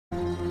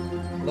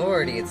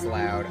Lordy, it's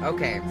loud.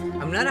 Okay,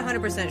 I'm not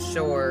 100%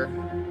 sure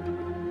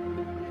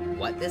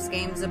what this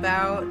game's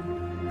about,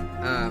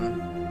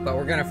 but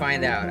we're gonna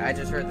find out. I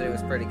just heard that it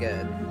was pretty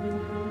good.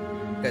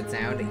 Good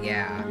sound?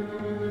 Yeah.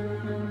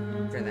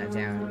 Turn that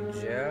down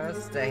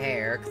just a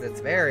hair, because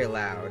it's very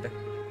loud.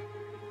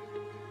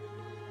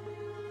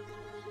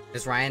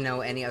 Does Ryan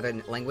know any other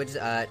language?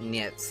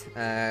 Нет.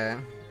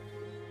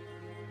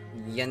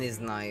 Я не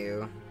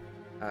знаю.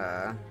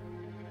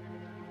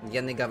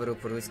 Я не говорю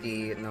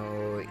по-русски,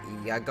 но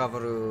я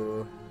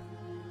говорю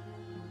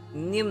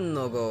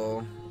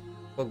немного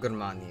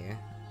по-германии.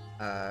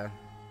 Да.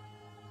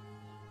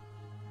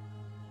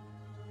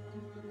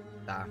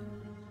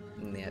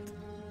 Нет.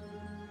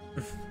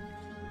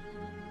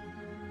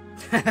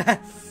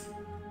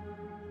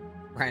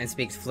 Ryan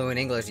speaks fluent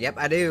English. Yep,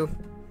 I do.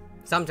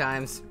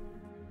 Sometimes.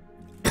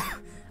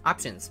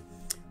 Options.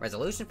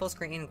 Resolution, full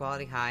screen,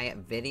 quality high,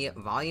 video,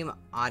 volume,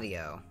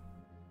 audio.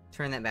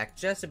 Turn that back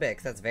just a bit,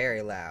 because that's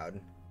very loud.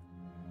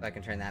 So I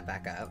can turn that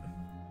back up.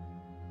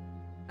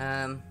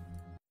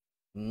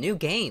 New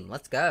game.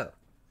 Let's go.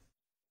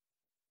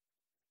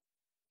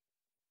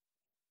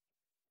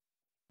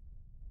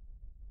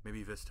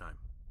 Maybe this time.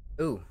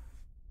 Ooh.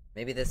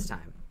 Maybe this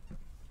time.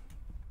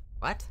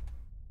 What?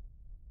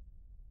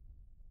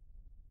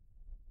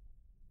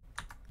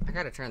 I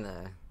gotta turn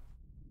the...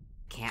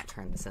 Can't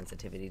turn the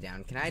sensitivity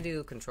down. Can I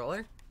do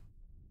controller?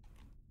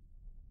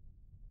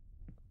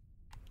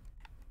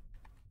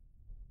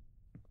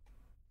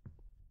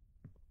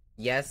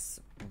 Yes,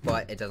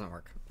 but it doesn't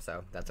work,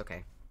 so that's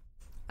okay.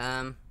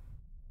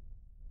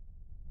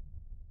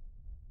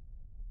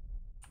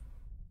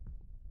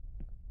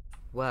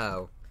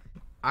 Whoa.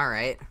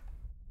 Alright.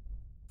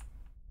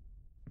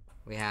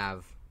 We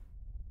have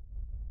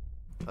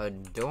a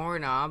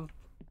doorknob.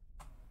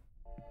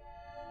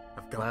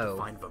 I've got to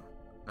find them.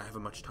 I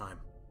haven't much time.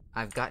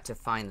 I've got to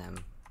find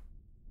them.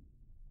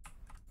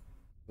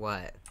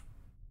 What?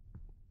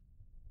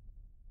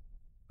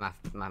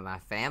 My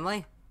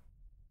family?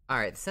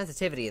 Alright, the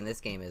sensitivity in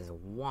this game is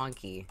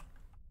wonky.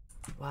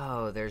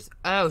 Whoa, there's...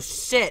 Oh,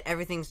 shit!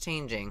 Everything's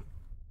changing.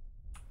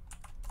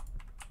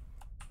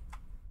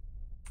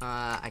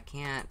 I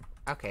can't...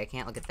 Okay, I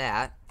can't look at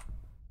that.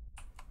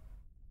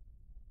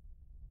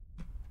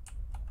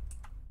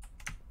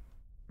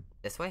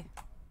 This way?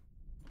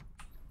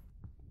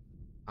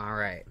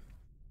 Alright.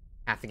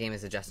 Half the game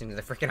is adjusting to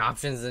the freaking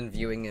options and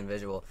viewing in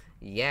visual.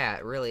 Yeah,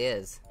 it really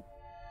is.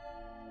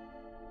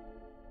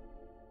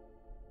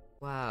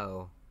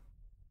 Whoa.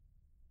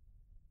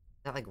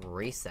 Does that, like,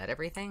 reset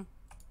everything?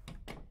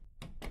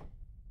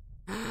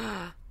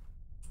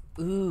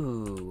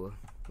 Ooh.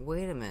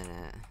 Wait a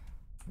minute.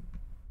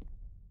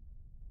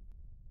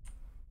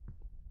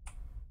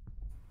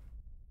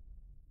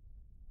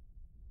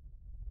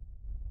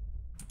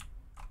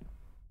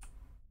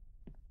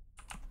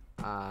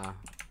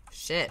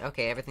 Shit.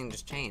 Okay, everything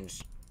just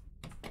changed.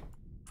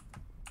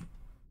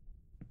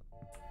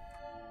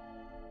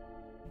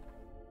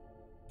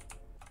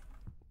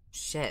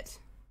 Shit.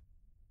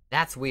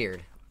 That's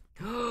weird.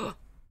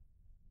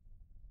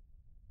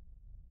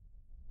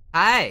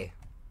 Hi!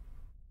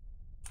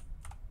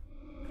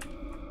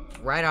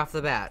 Right off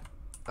the bat.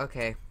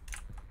 Okay.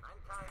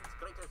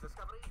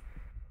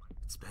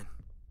 It's been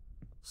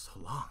so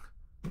long.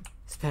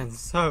 It's been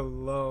so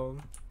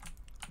long.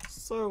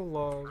 So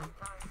long.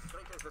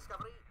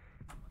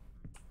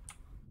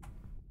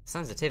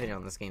 Sensitivity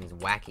on this game is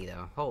wacky,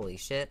 though. Holy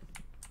shit.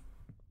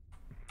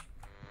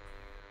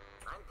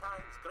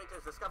 Mankind's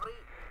greatest discovery,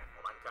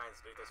 or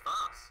mankind's greatest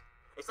farce.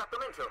 A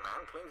Sacramento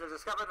man claims to have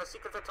discovered the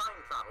secret of time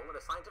travel, and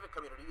the scientific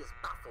community is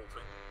baffled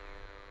with.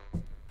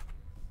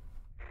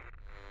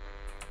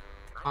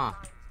 Huh.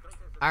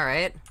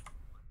 Alright.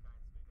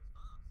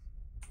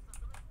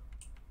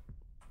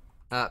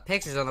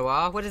 Pictures on the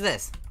wall. What is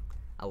this?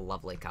 A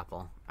lovely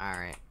couple.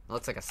 Alright.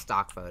 Looks like a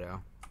stock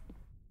photo.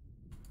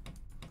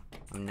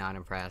 I'm not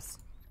impressed.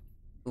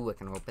 Ooh, I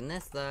can open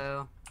this,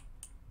 though.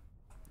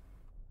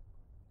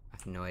 I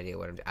have no idea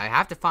what I'm doing. I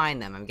have to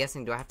find them. I'm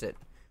guessing, do I have to...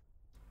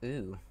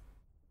 Ooh.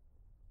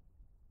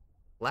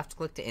 Left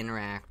click to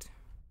interact.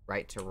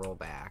 Right to roll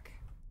back.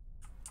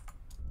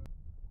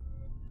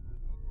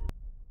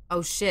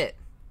 Oh, shit.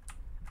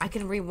 I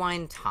can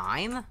rewind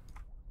time?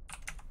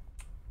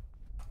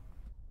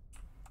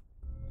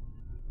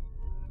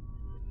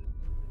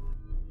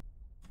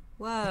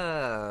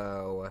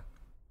 Whoa.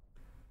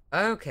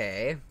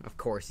 Okay. Of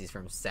course he's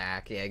from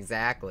SAC. Yeah,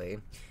 exactly.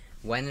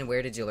 When and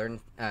where did you learn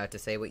to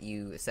say what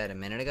you said a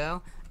minute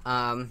ago?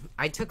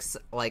 I took,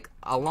 like,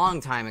 a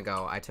long time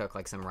ago, I took,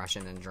 like, some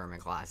Russian and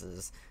German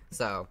classes.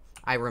 So,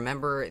 I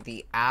remember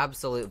the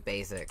absolute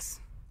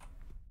basics.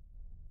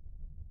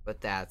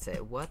 But that's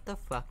it. What the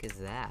fuck is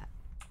that?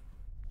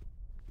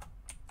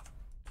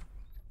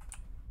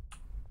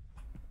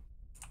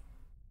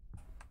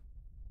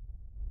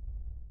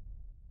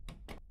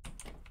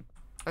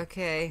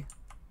 Okay.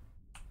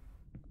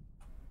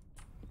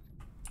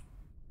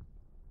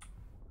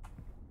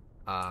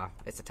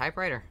 It's a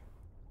typewriter.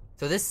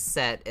 So this is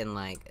set in,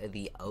 like,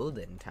 the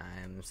olden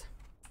times.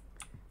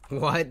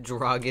 What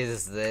drug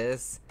is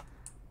this?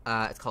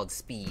 It's called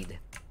speed.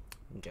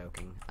 I'm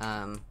joking.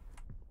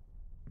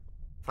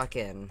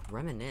 Fucking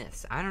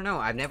reminisce. I don't know.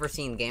 I've never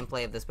seen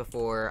gameplay of this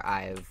before.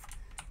 I've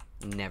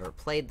never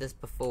played this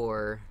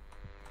before.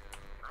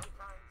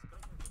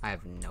 I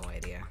have no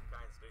idea.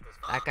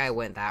 That guy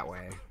went that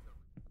way.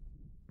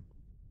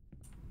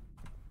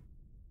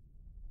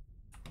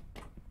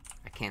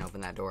 I can't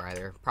open that door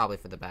either. Probably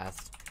for the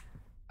best.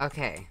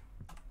 Okay.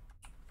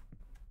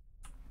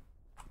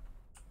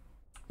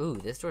 Ooh,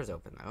 this door's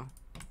open though.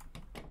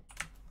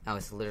 Oh,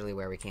 it's literally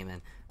where we came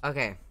in.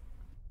 Okay.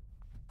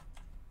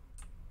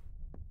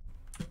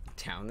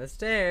 Down the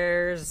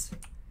stairs.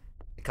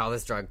 They call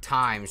this drug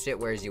time. Shit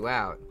wears you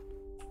out.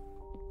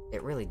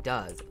 It really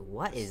does.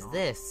 What is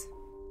this?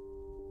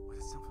 Why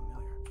does it sound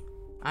familiar?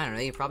 I don't know.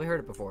 You've probably heard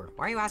it before.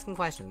 Why are you asking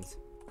questions?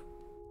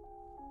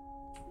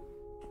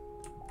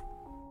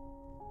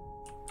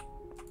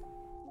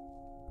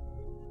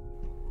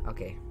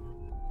 Okay.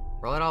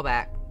 Roll it all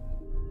back.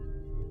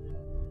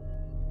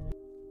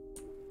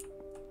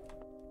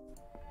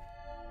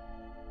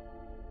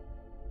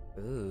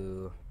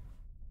 Ooh.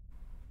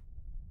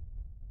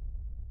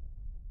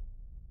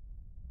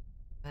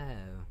 Oh.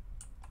 And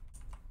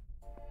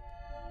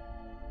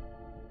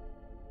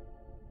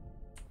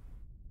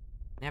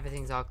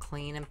everything's all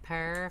clean and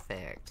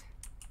perfect.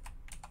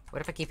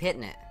 What if I keep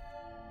hitting it?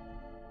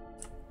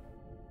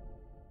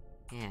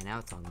 Yeah, now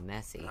it's all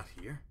messy. Not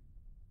here?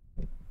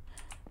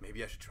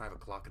 Maybe I should try the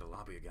clock in the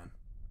lobby again.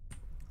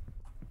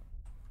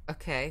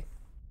 Okay.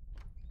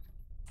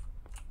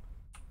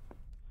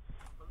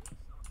 Police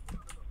are still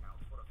on the lookout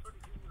for a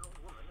 32-year-old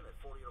woman and a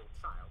 4-year-old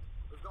child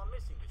who've gone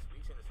missing this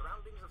week in the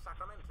surroundings of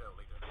Sacramento,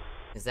 Legion.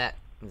 Is that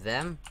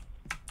them?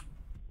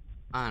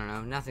 I don't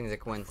know. Nothing's a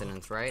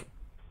coincidence, right?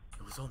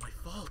 It was all my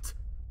fault.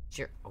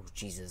 Sure. Oh,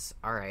 Jesus.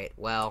 Alright,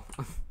 well.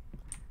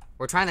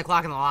 We're trying the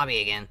clock in the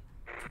lobby again.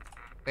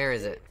 Where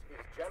is it?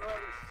 It's January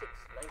 6,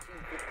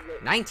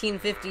 1958.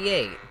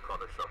 1958.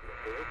 Caught a shot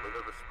appeared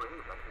later the spring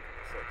of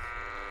 1956.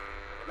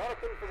 An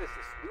American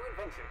physicist, new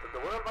invention took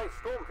the world by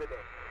storm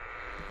today.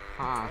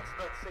 Huh.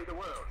 Experts say the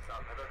world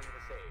shall never be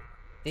the same.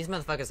 These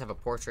motherfuckers have a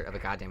portrait of a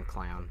goddamn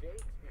clown. Date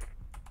is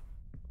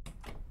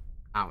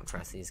I don't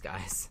trust these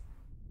guys.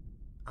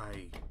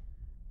 I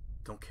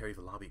don't carry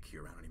the lobby key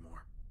around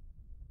anymore.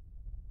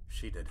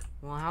 She did.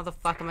 Well, how the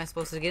fuck am I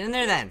supposed to get in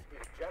there then?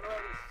 It's January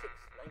 6,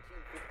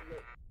 1958.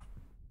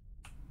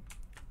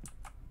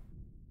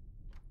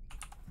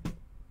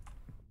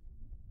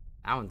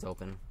 That one's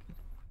open.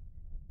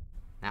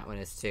 That one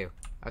is too.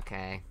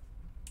 Okay.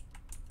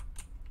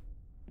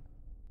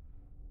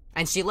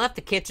 And she left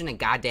the kitchen a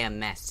goddamn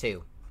mess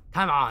too.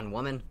 Come on,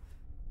 woman.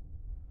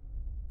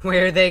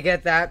 Where'd they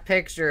get that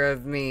picture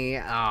of me?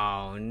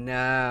 Oh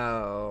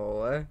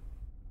no.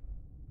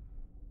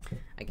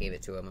 I gave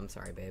it to him. I'm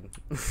sorry, babe.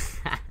 This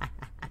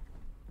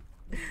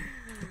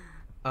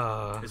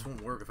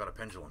won't work without a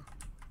pendulum.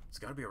 It's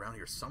gotta be around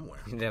here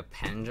somewhere. The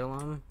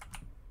pendulum?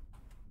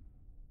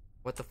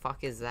 What the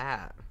fuck is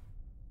that?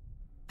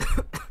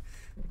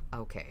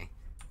 Okay.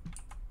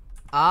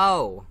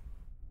 Oh!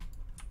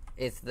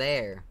 It's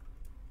there.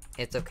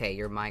 It's okay,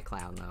 you're my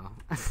clown, though.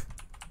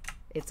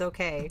 It's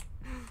okay.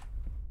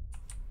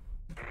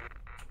 It's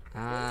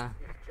January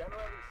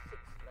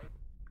 6,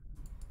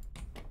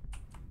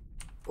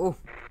 Oh,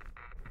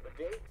 the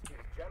date is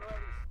January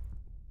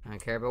I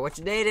don't care about what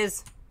your date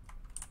is.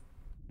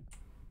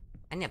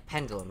 I need a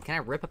pendulum. Can I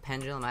rip a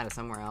pendulum out of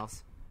somewhere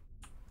else?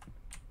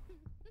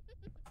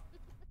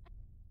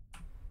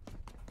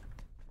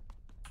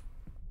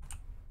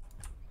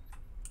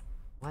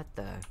 What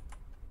the?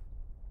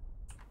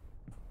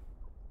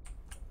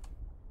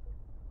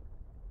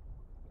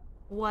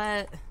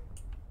 What?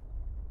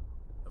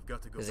 I've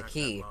got to go There's a back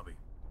key. to that lobby.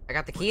 I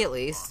got the key at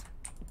least.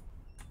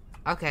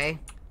 Okay.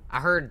 I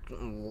heard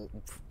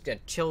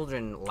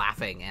children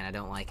laughing and I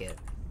don't like it.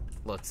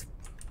 Looks...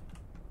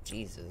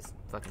 Jesus.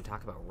 Fucking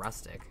talk about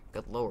rustic.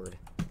 Good lord.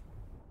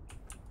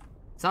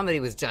 Somebody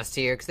was just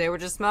here because they were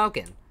just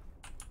smoking.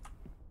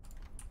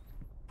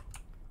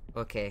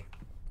 Okay.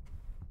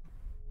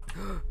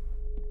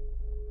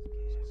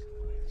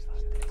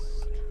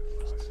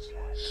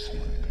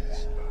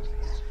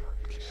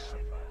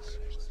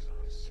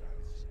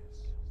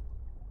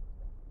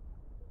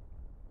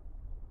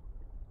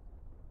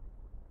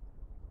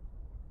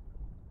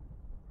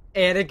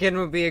 Anakin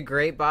would be a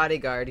great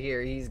bodyguard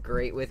here. He's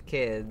great with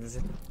kids.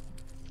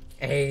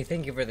 Hey,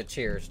 thank you for the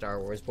cheer, Star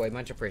Wars boy.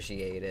 Much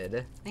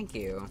appreciated. Thank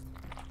you.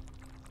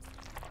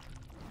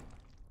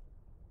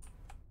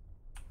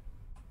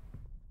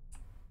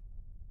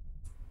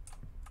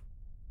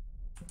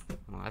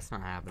 Well, that's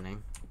not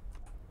happening.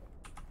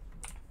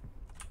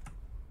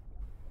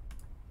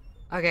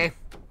 Okay.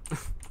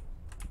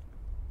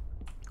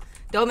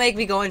 Don't make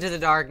me go into the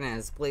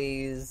darkness,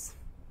 please.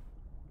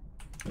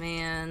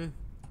 Man.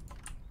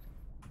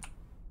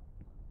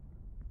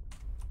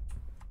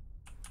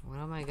 What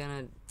am I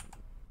gonna...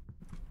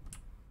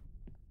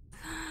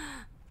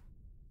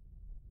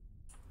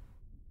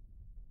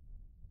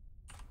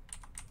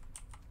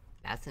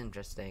 That's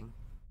interesting.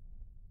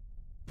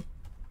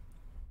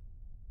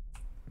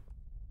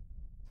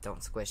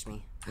 Don't squish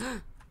me.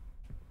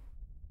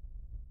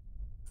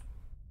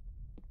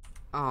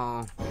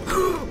 Oh.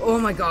 Oh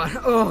my god.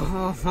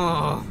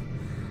 Oh.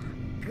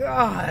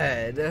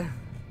 God.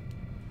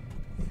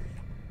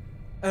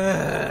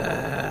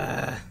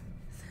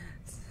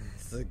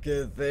 It's a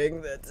good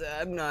thing that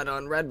I'm not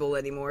on Red Bull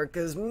anymore,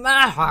 because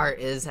my heart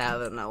is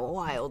having a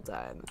wild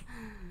time.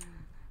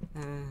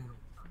 Okay.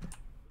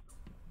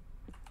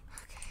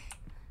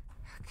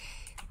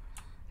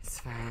 It's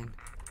fine.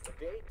 The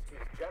date is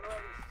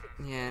January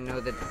 6th. Yeah, no,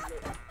 that.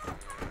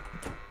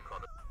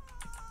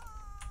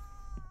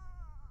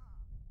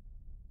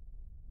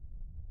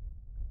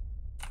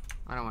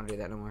 I don't want to do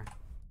that no more.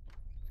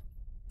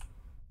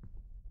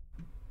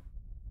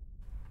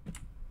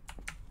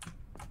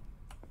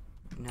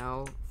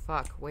 No,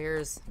 fuck,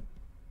 where's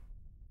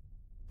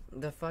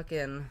the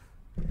fucking,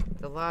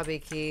 the lobby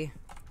key?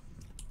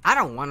 I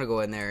don't want to go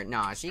in there.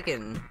 Nah, she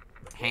can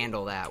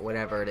handle that,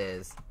 whatever it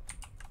is.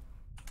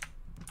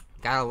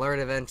 Gotta learn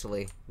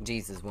eventually.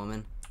 Jesus,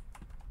 woman.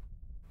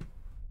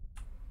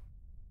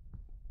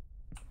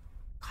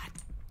 God,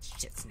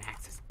 shit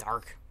snacks, it's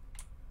dark.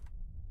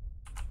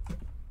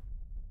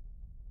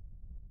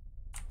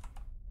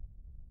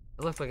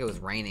 It looked like it was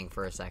raining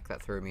for a sec,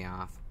 that threw me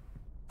off.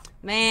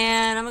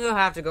 Man, I'm gonna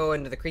have to go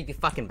into the creepy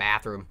fucking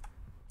bathroom.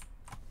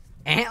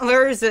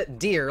 Antlers?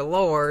 Dear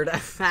lord.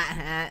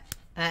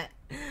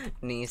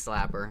 Knee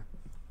slapper.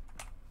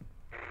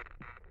 The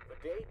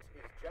date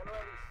is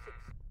January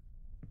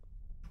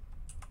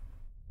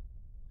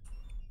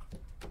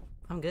 6th.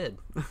 I'm good.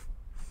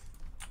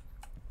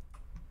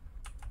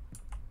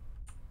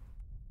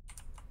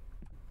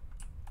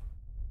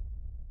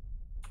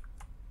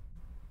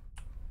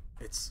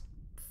 It's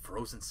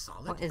frozen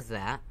solid? What is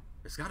that?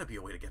 There's gotta be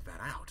a way to get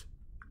that out.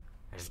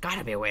 There's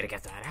gotta be a way to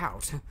get that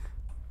out.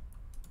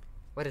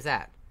 What is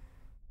that?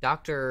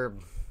 Dr.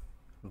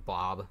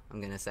 Bob,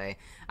 I'm gonna say.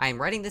 I am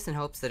writing this in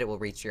hopes that it will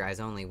reach your eyes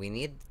only. We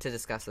need to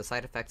discuss the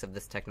side effects of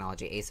this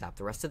technology ASAP.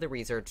 The rest of the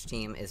research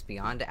team is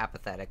beyond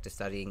apathetic to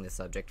studying the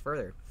subject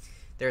further.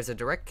 There is a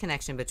direct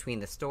connection between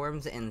the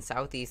storms in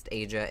Southeast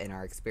Asia and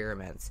our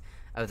experiments.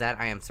 Of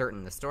that I am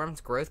certain. The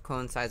storm's growth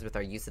coincides with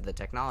our use of the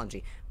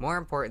technology. More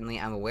importantly,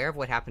 I'm aware of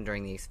what happened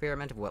during the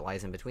experiment, of what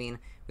lies in between.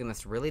 We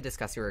must really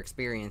discuss your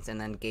experience and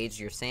then gauge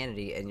your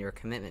sanity and your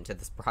commitment to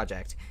this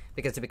project.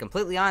 Because to be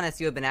completely honest,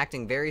 you have been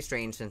acting very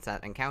strange since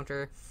that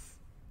encounter.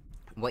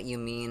 What you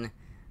mean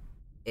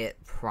it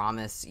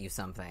promised you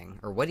something?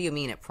 Or what do you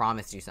mean it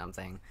promised you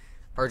something?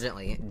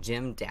 Urgently,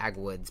 Jim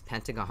Dagwood's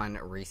Pentagon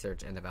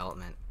Research and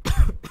Development.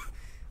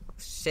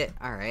 Shit,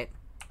 alright.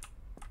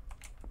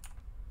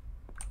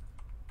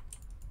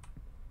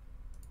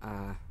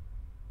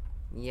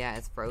 Yeah,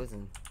 it's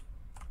frozen.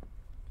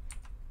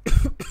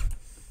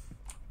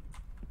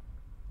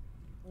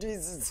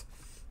 Jesus.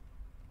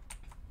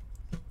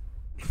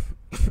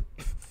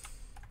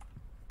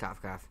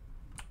 Cough, cough.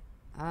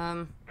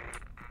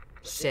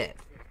 Shit.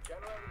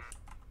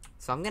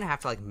 So I'm gonna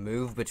have to, like,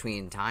 move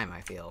between time,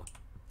 I feel.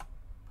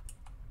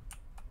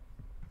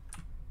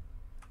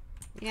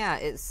 Yeah,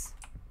 it's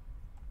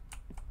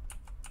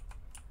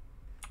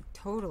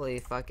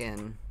totally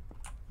fucking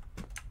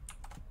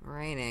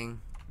raining.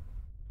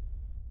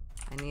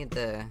 I need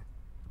the...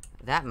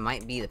 That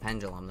might be the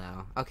pendulum,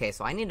 though. Okay,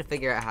 so I need to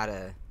figure out how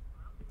to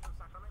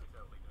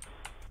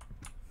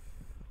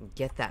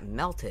get that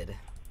melted.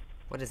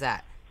 What is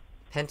that?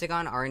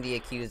 Pentagon R&D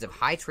accused of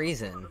high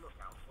treason.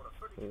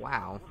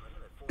 Wow.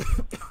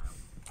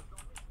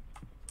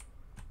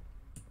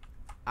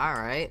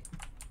 Alright.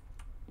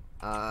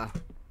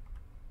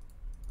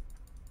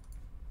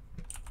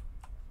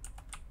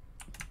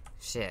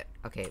 Shit.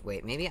 Okay,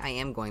 wait. Maybe I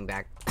am going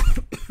back.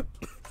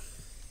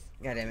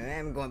 God damn it. I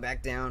am going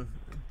back down.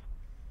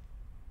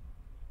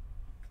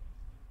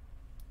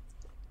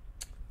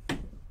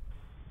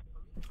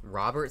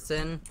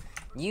 Robertson?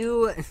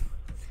 You...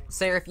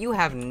 Seraph, you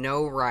have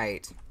no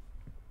right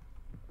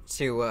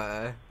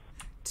to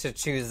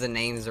choose the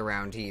names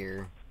around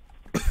here.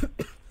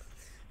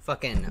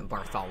 Fucking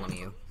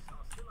Bartholomew.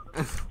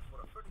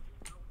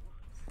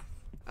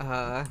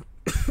 Why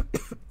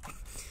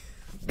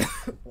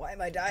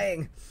am I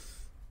dying?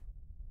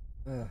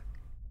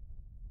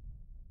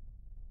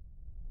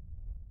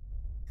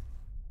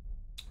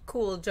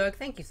 Cool, Jug.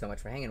 Thank you so much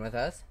for hanging with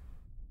us.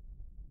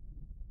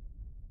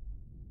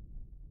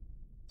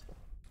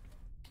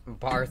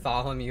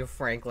 Bartholomew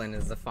Franklin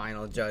is the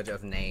final judge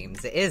of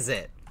names. Is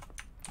it?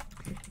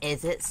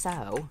 Is it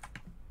so?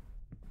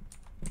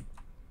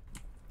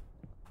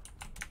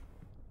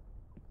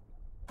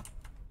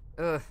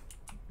 Ugh.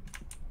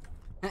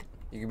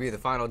 You can be the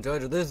final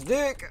judge of this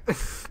dick.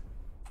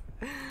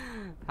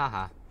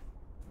 Haha.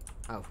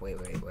 Oh,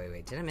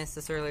 wait. Did I miss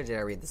this earlier? Did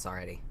I read this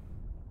already?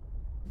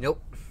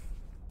 Nope.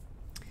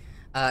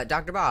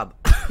 Dr. Bob.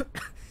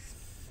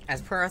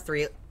 As per our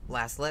 3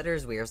 last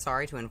letters, we are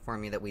sorry to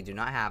inform you that we do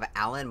not have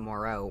Alan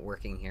Moreau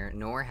working here,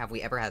 nor have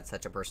we ever had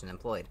such a person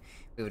employed.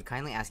 We would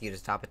kindly ask you to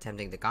stop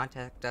attempting to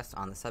contact us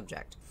on the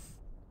subject.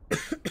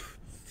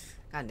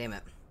 God damn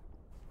it.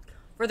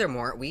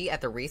 Furthermore, we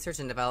at the Research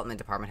and Development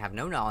Department have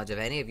no knowledge of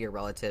any of your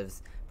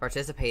relatives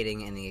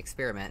participating in the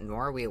experiment,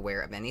 nor are we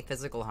aware of any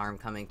physical harm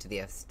coming to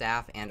the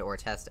staff and or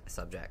test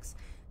subjects.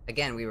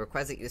 Again, we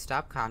request that you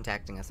stop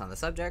contacting us on the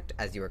subject,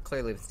 as you are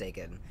clearly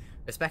mistaken.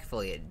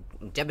 Respectfully,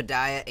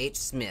 Jebediah H.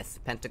 Smith,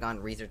 Pentagon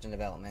Research and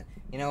Development.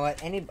 You know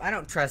what? I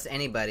don't trust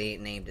anybody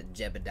named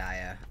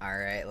Jebediah,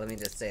 alright? Let me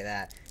just say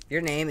that. If your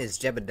name is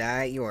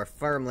Jebediah, you are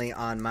firmly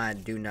on my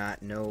do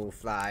not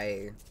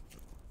no-fly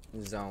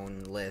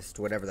zone list,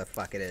 whatever the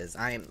fuck it is.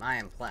 I am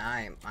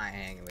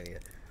hanging with you.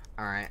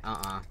 Alright,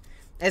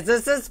 It's a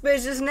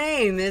suspicious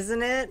name,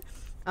 isn't it?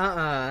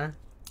 I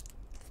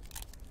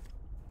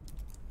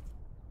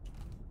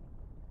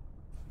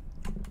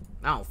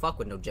don't fuck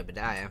with no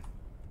Jebediah.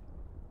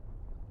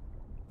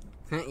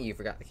 You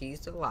forgot the keys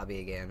to the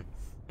lobby again.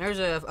 There's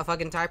a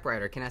fucking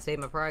typewriter. Can I save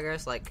my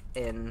progress like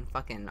in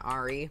fucking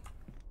RE?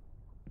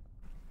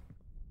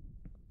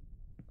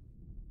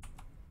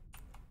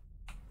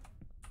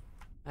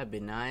 That'd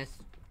be nice.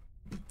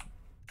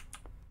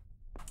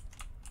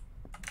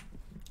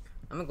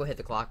 I'm gonna go hit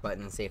the clock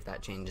button and see if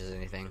that changes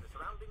anything.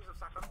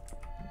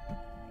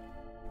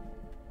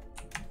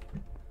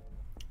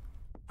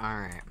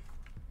 Alright.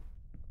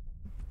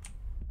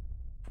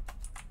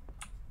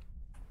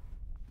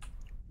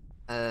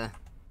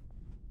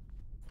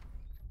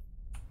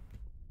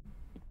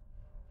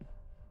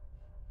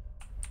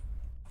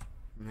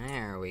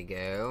 There we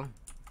go.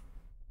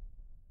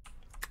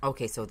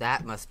 Okay, so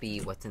that must be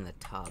what's in the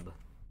tub.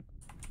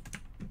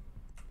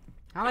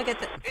 How do I get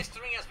the...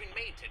 History has been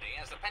made today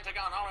as the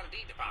Pentagon R&D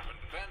department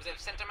confirms they've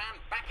sent a man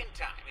back in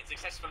time and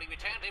successfully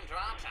returned him to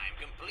our time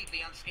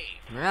completely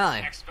unscathed.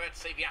 Really? Experts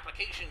say the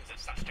applications of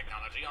such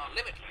technology are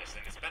limitless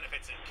and its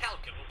benefits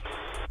incalculable.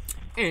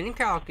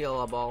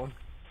 Incalculable.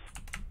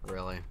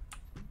 Really?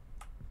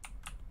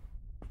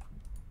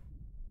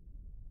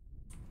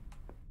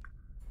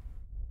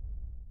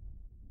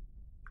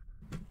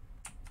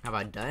 Have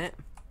I done it?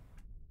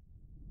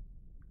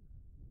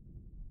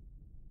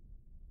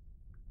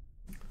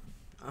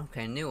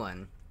 Okay, new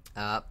one.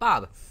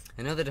 Bob,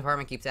 I know the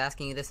department keeps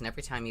asking you this, and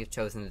every time you've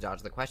chosen to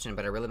dodge the question,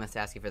 but I really must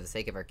ask you for the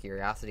sake of our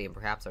curiosity and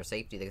perhaps our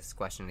safety this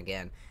question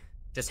again.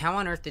 Just how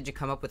on earth did you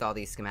come up with all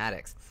these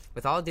schematics?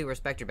 With all due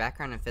respect, your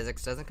background in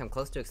physics doesn't come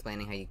close to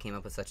explaining how you came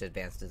up with such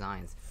advanced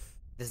designs.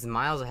 This is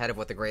miles ahead of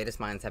what the greatest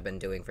minds have been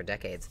doing for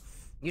decades.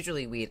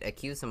 Usually we'd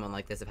accuse someone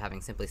like this of having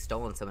simply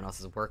stolen someone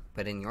else's work,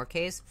 but in your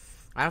case,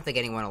 I don't think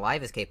anyone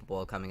alive is capable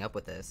of coming up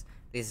with this.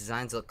 These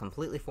designs look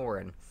completely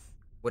foreign.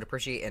 Would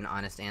appreciate an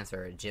honest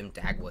answer, Jim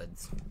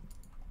Dagwoods.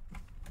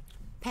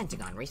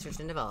 Pentagon Research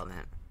and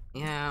Development.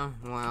 Yeah,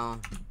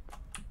 well...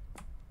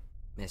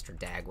 Mr.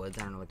 Dagwoods,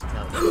 I don't know what to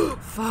tell you.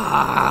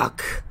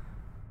 Fuck!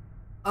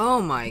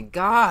 Oh my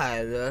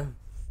god!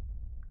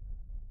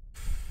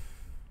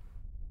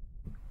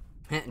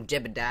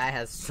 Jebediah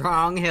has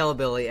strong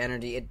hillbilly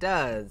energy. It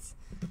does.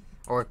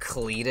 Or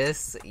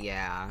Cletus,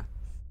 yeah.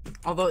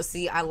 Although,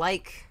 see, I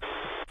like...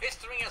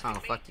 Oh,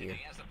 fuck you.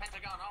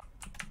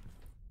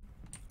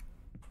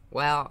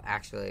 Well,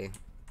 actually...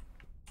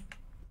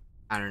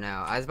 I don't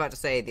know. I was about to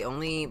say, the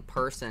only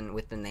person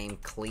with the name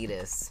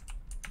Cletus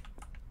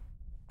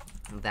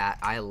that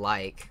I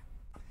like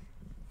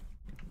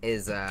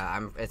is,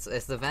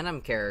 it's the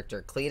Venom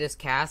character, Cletus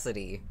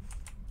Cassidy.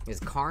 He's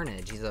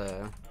Carnage. He's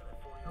a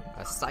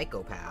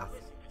psychopath.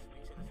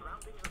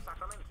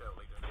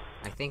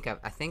 I think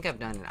I've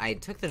done it. I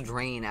took the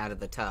drain out of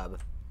the tub.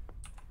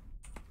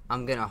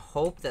 I'm gonna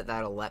hope that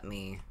that'll let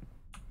me...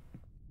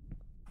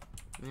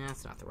 Yeah,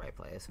 that's not the right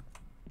place.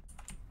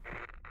 The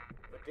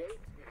date is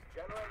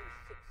January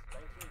 6,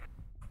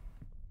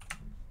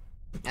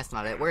 19... That's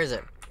not it. Where is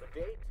it? The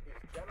date is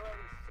January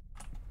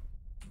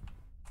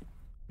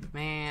 6...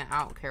 Man, I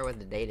don't care what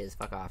the date is.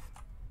 Fuck off.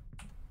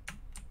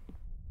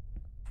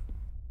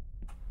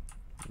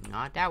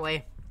 Not that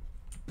way.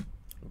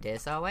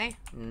 This way?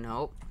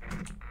 Nope.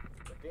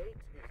 The date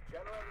is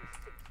January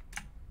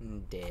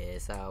 6th.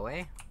 This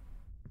way?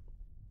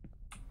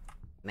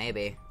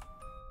 Maybe.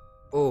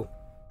 Ooh.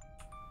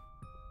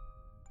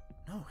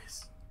 No,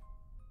 is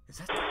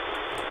that...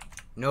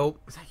 Nope.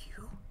 Is that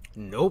you?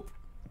 Nope.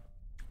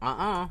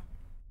 Uh-uh.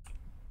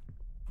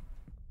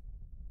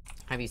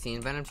 Have you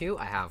seen Venom 2?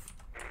 I have.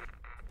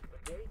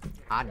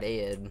 I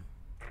did.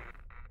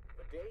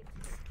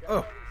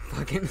 Oh,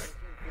 fucking...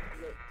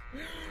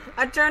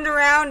 I turned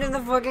around and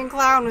the fucking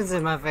clown was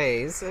in my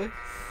face.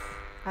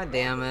 God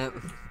damn it.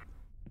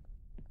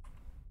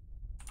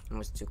 It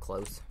was too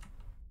close.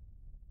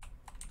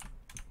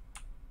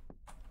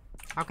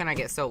 How can I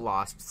get so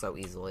lost so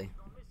easily?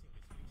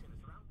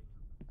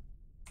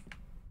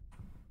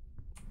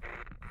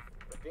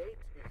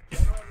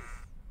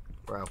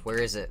 Bro, where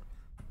is it?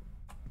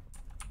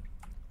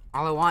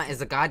 All I want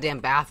is a goddamn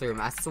bathroom.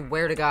 I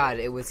swear to God,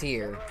 it was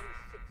here.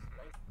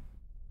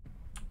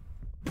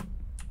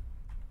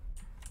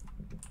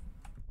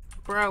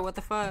 Bro, what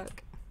the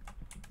fuck?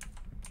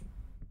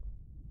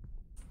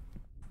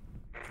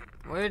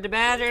 Where's the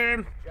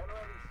bathroom?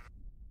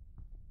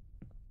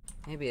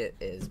 Maybe it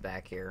is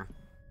back here.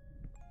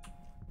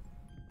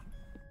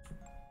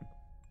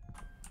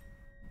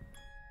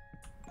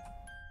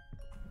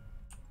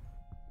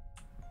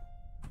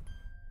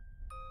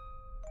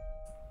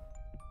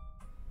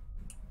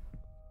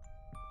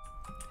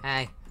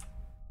 Hey.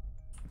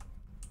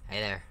 Hey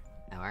there.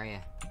 How are you?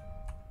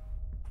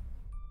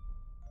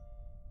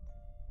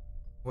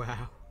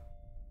 Wow.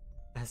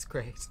 That's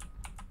great.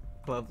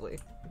 Lovely.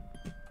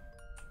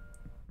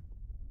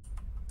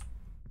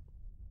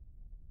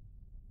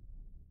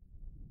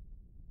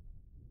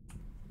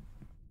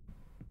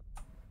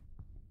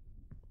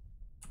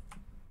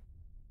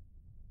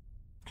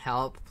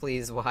 Help,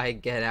 please, why?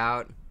 Get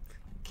out.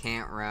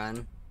 Can't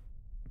run.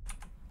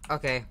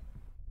 Okay.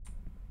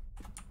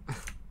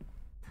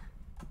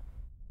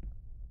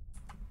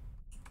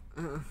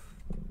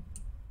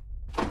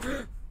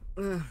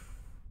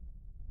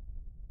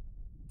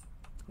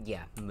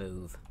 Yeah,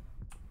 move.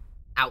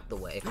 Out the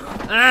way.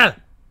 Ah!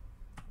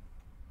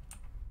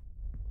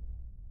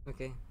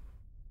 Okay.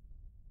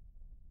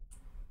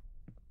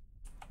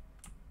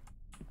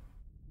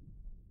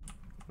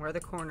 Why are the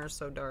corners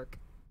so dark?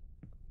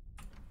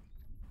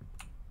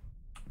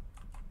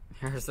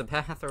 Here's the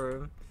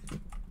bathroom.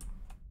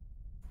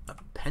 A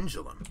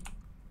pendulum?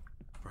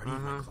 Are any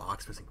of my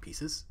clocks missing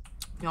pieces?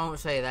 Don't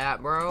say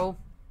that, bro.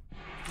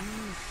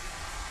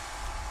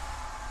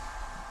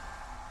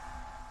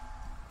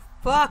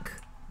 Fuck!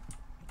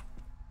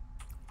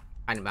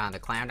 Hiding behind the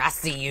clown. I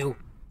see you.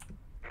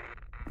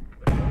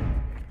 January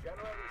 6,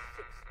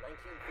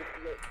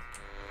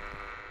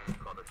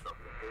 1958. Mother shop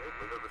repaired,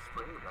 Willow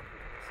Spring,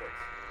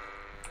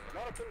 1956.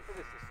 American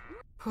physicist.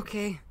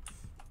 Okay.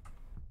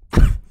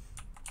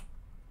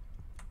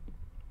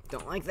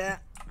 Don't like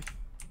that.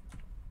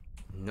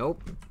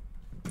 Nope.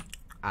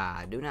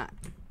 I do not.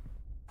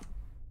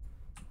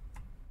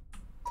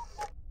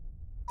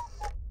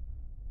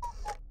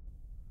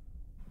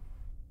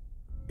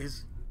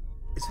 Is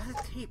that a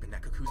tape in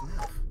that cuckoo's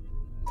mouth?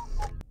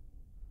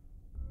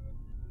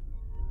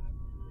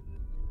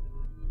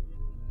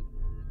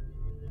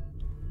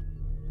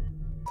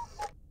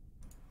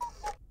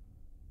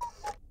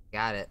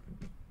 Got it.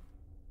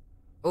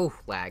 Oh,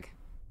 lag.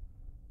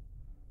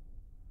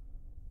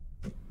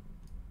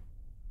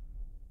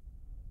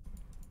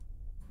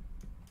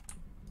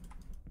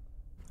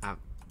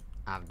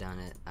 I've done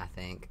it, I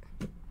think.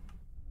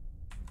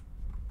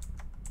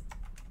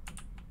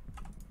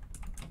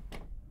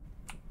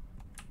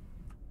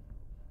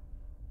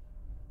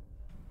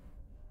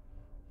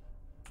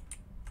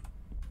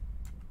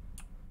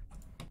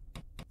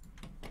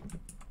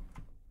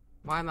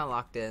 Why am I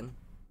locked in?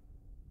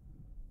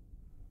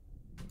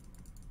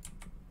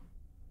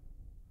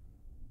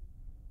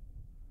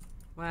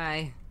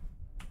 Why?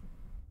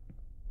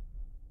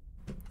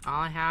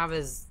 All I have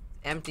is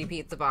empty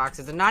pizza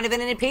boxes. There's not even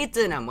any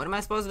pizza in them. What am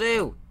I supposed to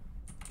do?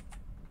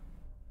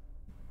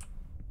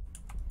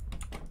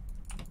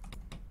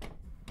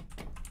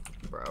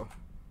 Bro.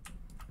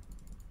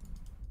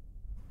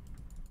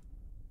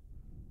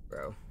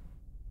 Bro.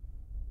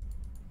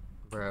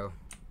 Bro.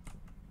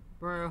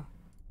 Bro.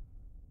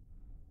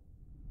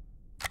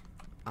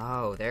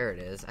 Oh, there it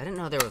is. I didn't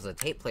know there was a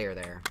tape player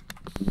there.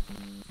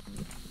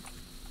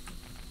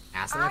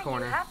 Ass in the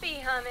corner. Are you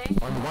happy, honey?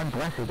 On one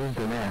blessed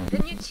interman, The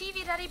new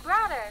TV Daddy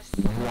brought us.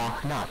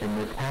 walk not in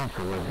this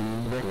council of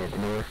the wicked,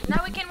 nor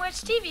Now we can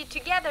watch TV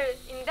together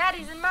in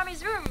Daddy's and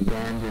Mommy's room.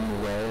 stand in the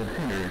way of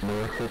sinners,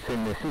 nor sits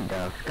in the seat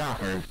of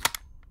scoffers.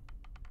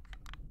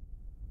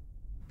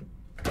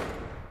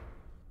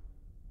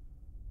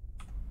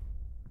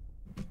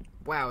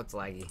 Wow, it's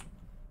laggy.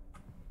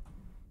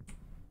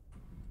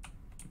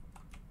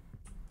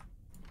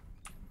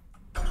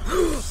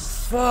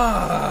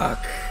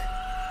 Fuck!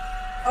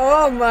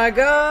 Oh my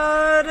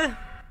god!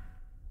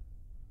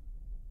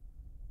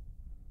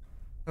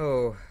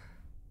 Oh.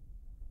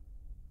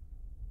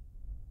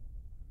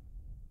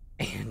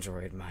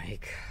 Android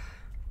Mike.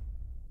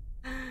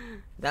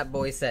 That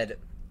boy said,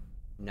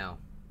 no.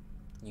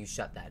 You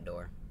shut that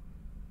door.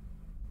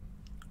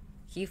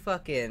 He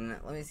fucking,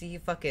 let me see, he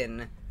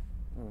fucking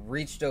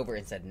reached over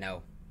and said,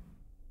 no.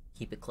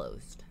 Keep it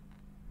closed.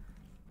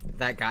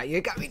 That got you.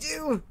 It got me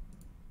too!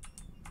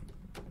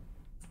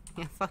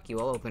 Yeah, fuck you.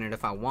 I'll open it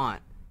if I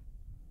want.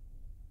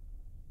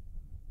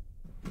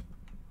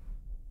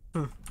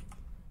 That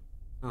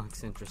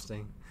looks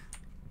interesting.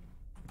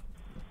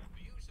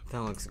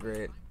 That looks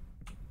great.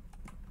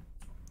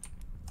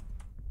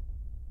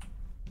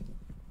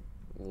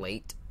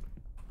 Late.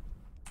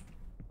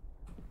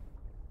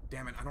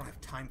 Damn it, I don't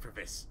have time for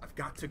this. I've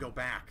got to go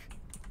back.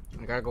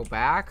 I gotta go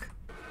back?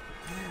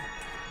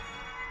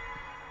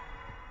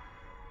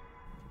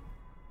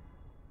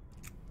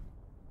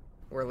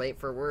 We're late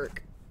for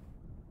work.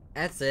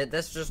 That's it.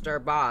 That's just our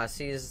boss.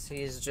 He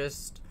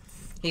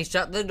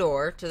shut the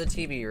door to the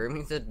TV room.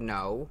 He said,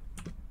 no.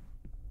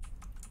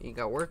 You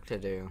got work to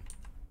do.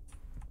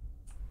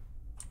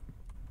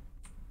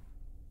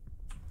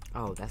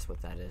 Oh, that's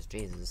what that is.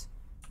 Jesus.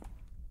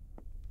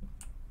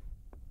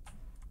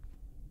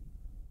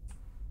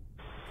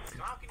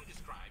 How can you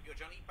describe your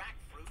journey back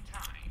through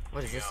time?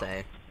 What does this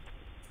say?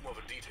 Well,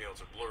 the details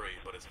are blurry,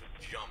 but it's the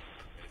jump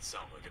in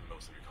itself I can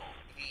mostly recall.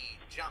 The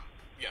jump.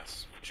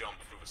 Yes, jump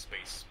through the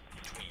space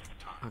between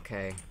time.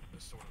 Okay. The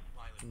sort of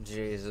violent...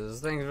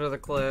 Jesus. Thanks for the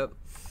clip.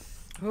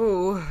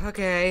 Ooh,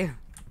 okay.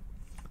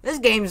 This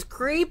game's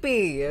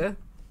creepy.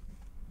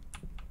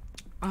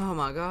 Oh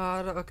my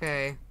god,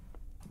 okay.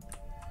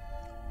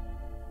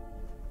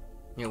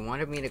 You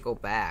wanted me to go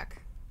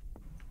back.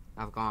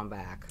 I've gone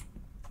back.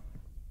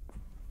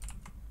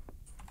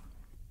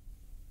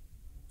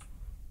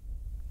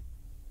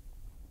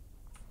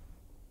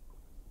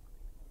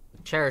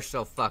 The chair's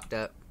still fucked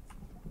up.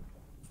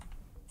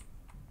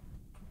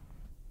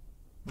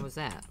 What was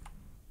that?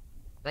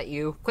 Is that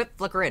you? Quit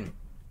flickering.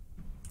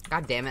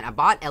 God damn it, I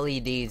bought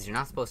LEDs. You're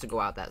not supposed to go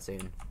out that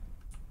soon.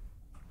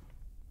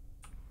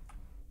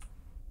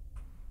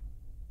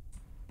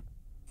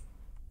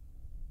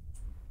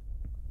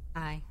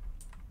 Hi.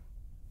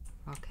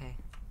 Okay.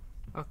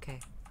 Okay.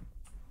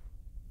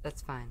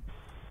 That's fine.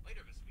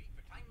 Later this week,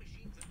 the Time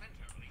Machine's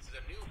inventor releases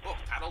a new book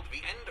titled The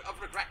End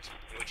of Regret,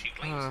 in which he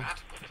claims that,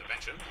 with his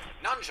invention,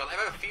 none shall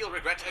ever feel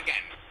regret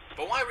again.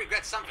 But why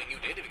regret something you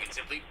did if you can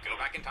simply go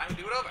back in time and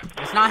do it over?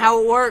 That's not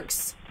how it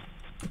works.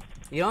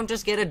 You don't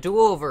just get a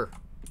do-over.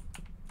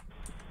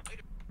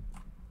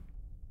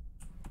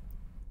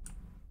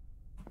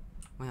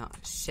 Well,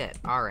 shit.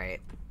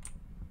 Alright.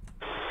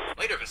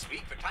 Later this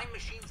week, the Time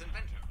Machine's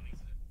inventor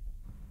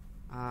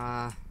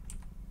releases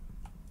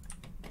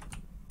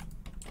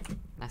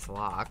That's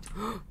locked.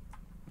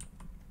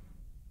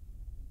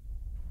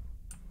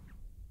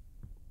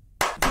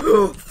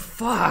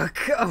 Fuck!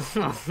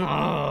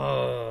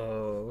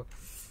 Oh.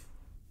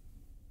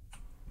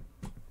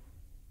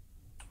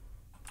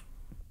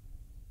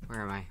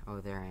 Where am I? Oh,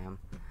 there I am.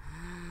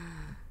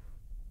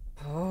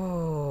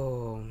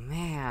 Oh,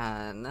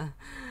 man.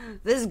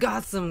 This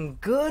got some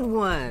good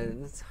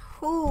ones.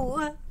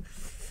 Whoo,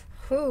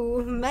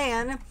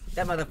 man.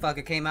 That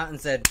motherfucker came out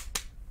and said,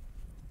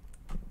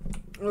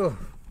 "Ooh."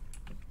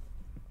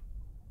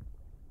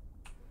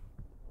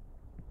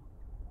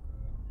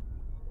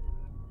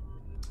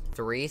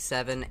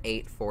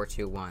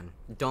 378421.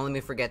 Don't let me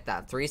forget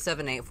that.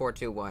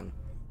 378421.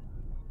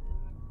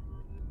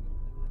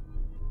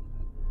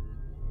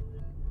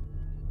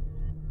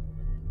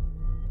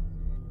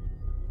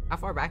 How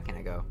far back can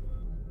I go?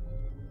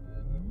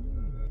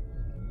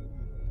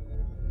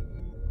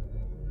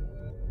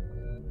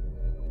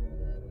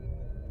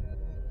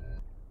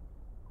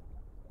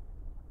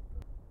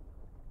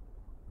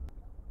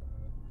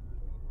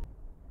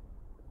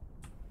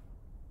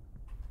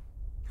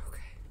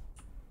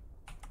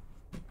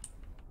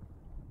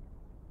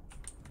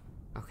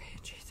 Okay,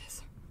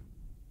 Jesus.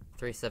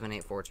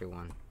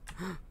 378421.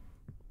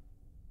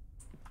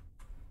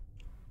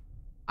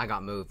 I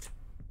got moved.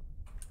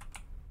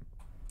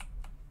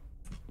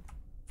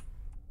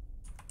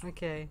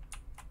 Okay.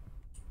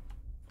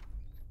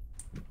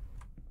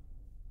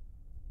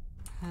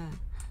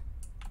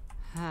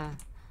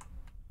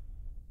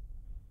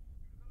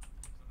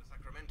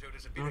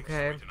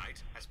 Okay.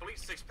 tonight, as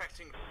police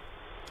expecting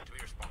to be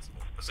responsible.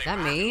 The Is same that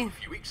man me? who, a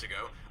few weeks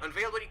ago,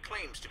 unveiled what he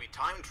claims to be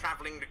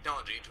time-traveling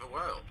technology to the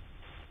world.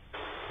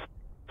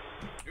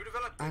 New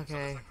developments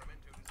Okay. on the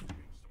Sacramento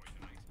disappearing story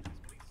tonight, as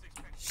police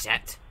expecting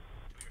Shit.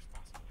 to be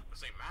responsible. The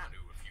same man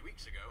who, a few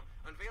weeks ago,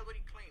 unveiled what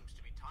he claims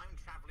to be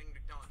time-traveling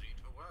technology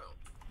to the world.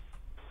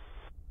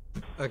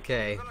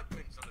 Okay.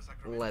 Developments on the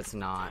Sacramento Let's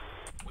not.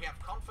 We have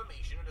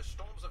confirmation that the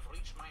storms have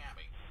reached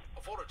Miami.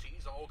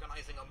 Authorities are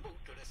organizing a moot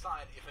to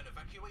decide if an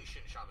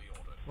evacuation shall be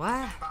ordered.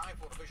 What? Stand by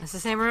for official- That's the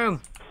same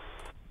room.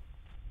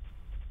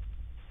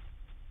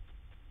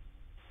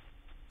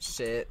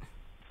 Shit.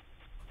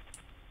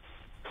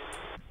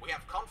 We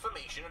have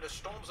confirmation that the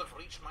storms have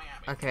reached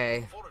Miami.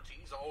 Okay.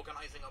 Authorities are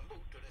organizing a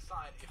moot to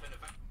decide if an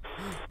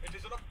It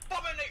is an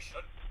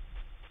abomination!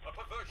 A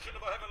perversion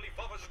of a heavenly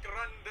father's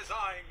grand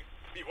design.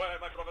 Beware,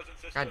 my brothers and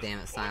sisters. God damn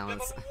it,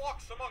 silence. For the devil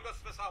walks among us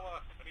this hour,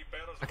 and he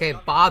bears us Okay,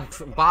 down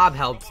Bob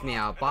helps me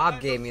out.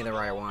 Bob gave me the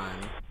right one.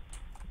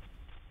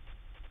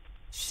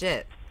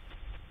 Shit.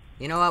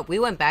 You know what? We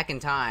went back in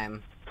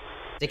time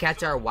to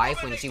catch our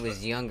wife when she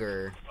was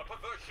younger. A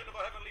perversion of a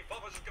heavenly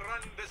father's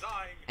grand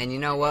design. And you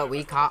know what?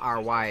 We caught our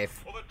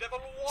wife For the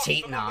devil walks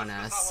cheating among on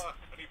this us. hour,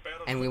 and he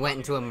bears us and we down went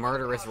into a the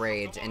murderous path of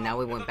rage, the and now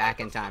we Lord. went back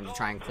in time to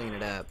try and clean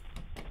it up.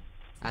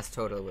 That's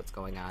totally what's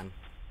going on.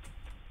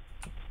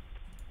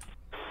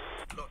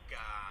 Look,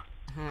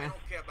 I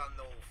don't care about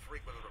no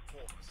frequent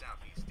report from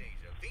Southeast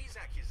Asia. These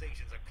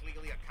accusations are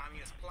clearly a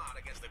communist plot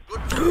against the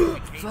good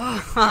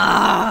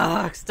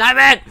Fuck! Stop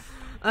it!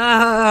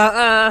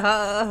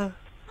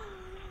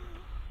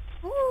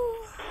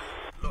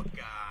 Look,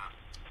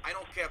 I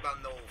don't care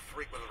about no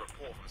frequent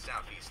report from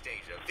Southeast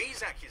Asia.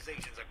 These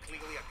accusations are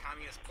clearly a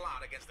communist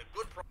plot against the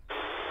good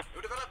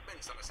New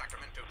developments on the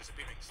Sacramento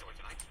disappearing story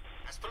tonight,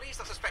 as police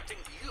are suspecting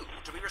you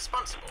to be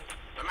responsible.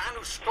 The man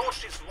who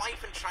scorched his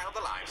wife and child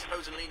alive,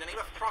 supposedly in the name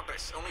of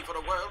progress, only for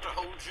the world to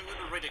hold you in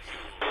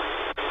ridicule.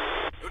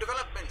 New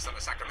developments on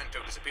the Sacramento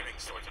disappearing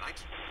story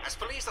tonight, as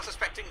police are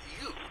suspecting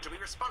you to be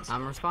responsible.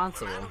 I'm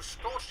responsible. The man who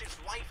scorched his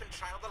wife and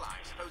child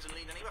alive,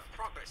 supposedly in the name of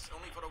progress,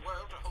 only for the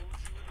world to hold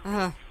you in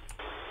ridicule.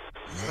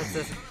 What's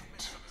this?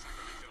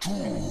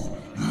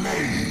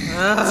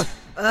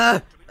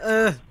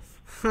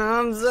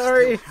 I'm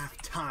sorry. Have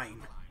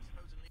time.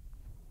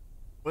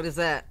 What is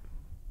that?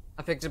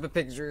 I picked up a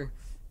picture.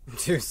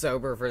 Too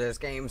sober for this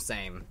game.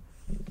 Same.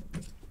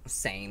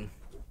 Sane.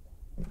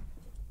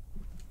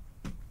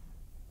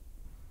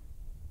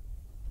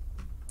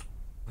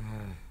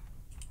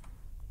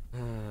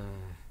 Later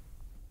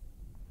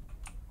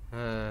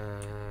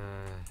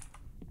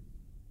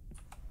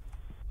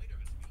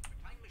this week, the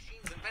Time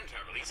Machine's inventor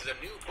releases a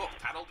new book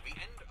titled The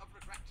End of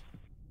Regret.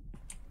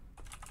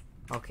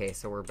 Okay,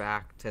 so we're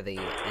back to the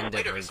end of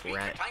Later this week,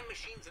 regret the Time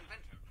Machine's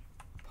inventor.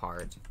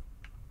 part.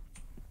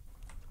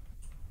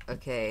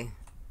 Okay.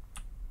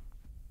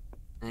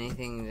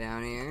 Anything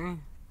down here?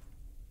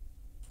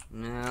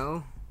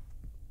 No.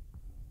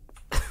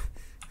 I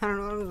don't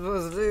know what I'm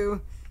supposed to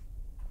do.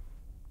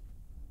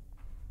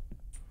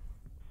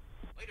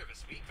 Later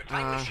this week, the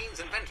Time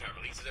Machine's inventor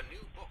releases a new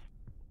book.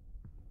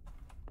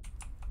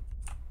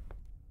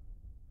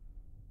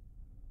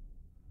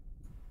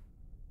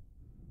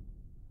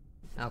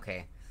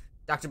 Okay.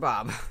 Dr.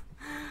 Bob,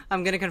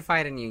 I'm gonna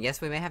confide in you.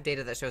 Yes, we may have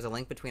data that shows a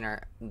link between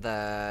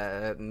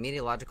the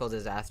meteorological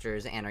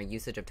disasters and our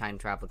usage of time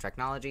travel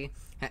technology.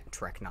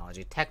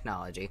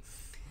 Technology.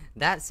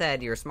 That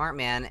said, you're a smart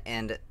man,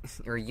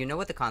 or you know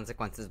what the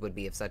consequences would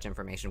be if such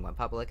information went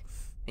public,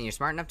 and you're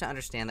smart enough to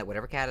understand that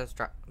whatever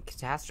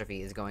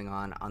catastrophe is going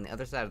on the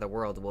other side of the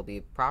world will be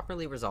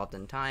properly resolved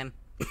in time.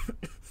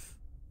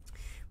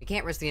 We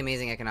can't risk the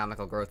amazing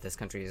economical growth this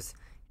country has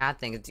had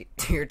thanks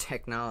to your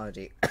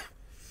technology.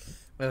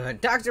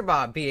 Dr.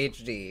 Bob,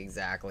 PhD,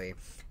 exactly.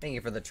 Thank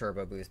you for the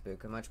turbo boost,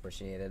 Buka. Much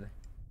appreciated.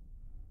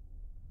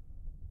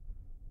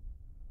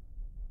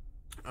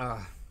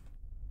 I'm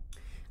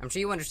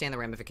sure you understand the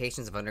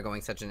ramifications of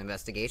undergoing such an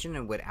investigation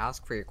and would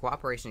ask for your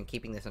cooperation in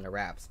keeping this under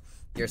wraps.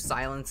 Your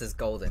silence is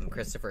golden,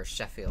 Christopher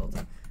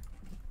Sheffield.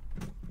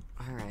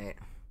 Alright.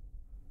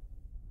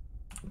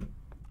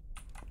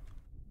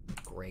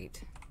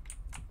 Great.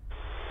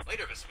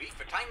 Later this week,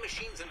 the Time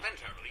Machine's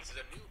inventor releases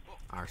a new book.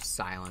 Our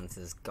silence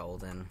is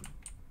golden.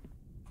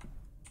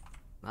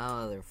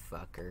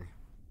 Motherfucker.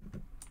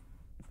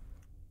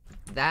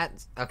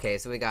 That's... Okay,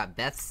 so we got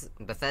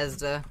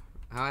Bethesda,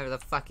 however the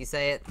fuck you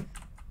say it.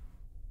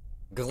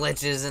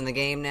 Glitches in the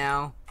game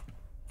now.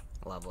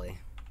 Lovely.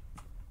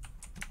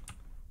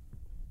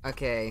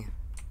 Okay.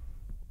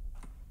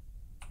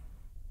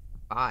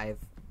 5.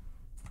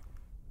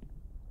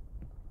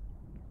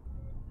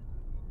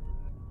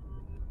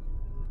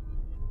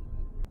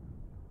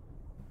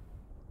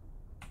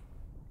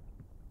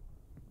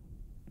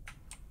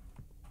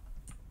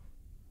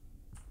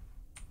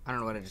 I don't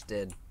know what I just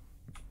did.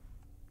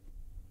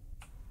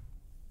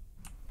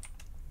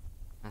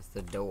 That's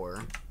the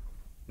door.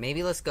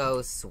 Maybe let's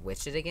go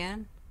switch it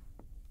again?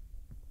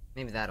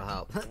 Maybe that'll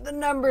help. The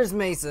numbers,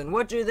 Mason!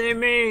 What do they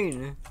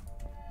mean?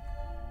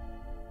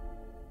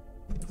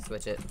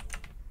 Switch it.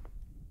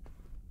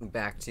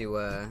 Back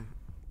to,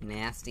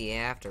 nasty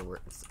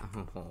afterwards.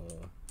 Oh.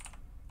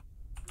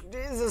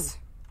 Jesus! So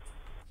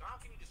how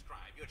can you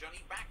describe your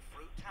journey back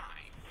through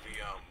time?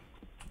 The, all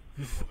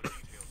the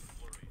details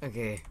are blurry.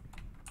 Okay.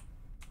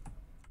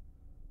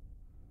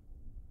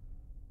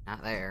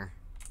 Not there.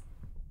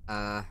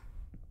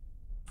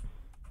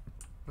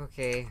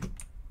 Okay.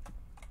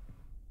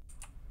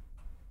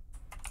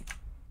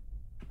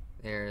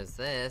 There's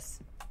this.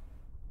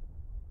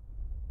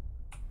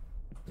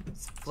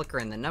 It's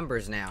flickering the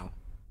numbers now.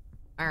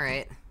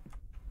 Alright.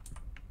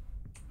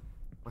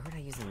 Where would I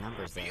use the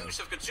numbers The though? use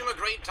of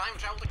consumer-grade time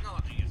travel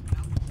technology is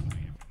now today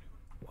afternoon.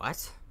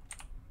 What?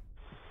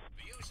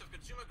 The use of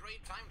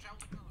consumer-grade time travel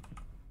technology.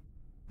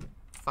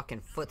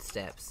 Fucking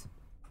footsteps.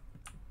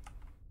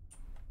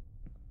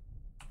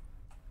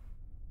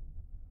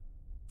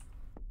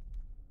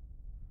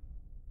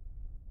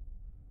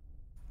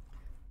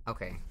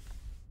 Okay.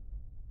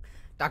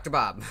 Dr.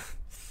 Bob,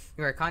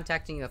 we are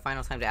contacting you a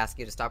final time to ask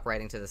you to stop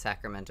writing to the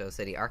Sacramento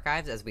City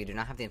Archives as we do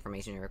not have the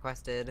information you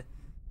requested.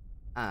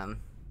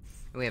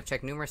 We have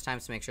checked numerous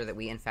times to make sure that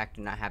we in fact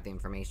do not have the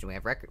information. We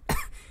have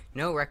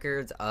no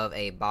records of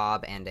a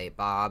Bob,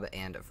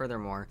 and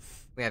furthermore,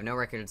 we have no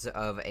records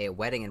of a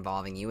wedding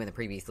involving you and the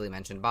previously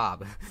mentioned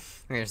Bob.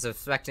 We are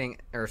suspecting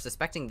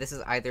this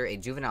is either a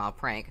juvenile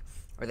prank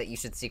or that you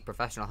should seek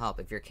professional help.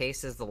 If your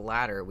case is the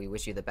latter, we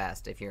wish you the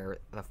best. If you're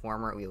the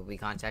former, we will be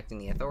contacting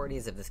the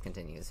authorities if this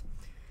continues.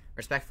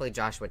 Respectfully,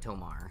 Joshua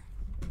Tomar.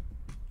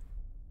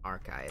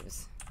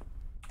 Archives.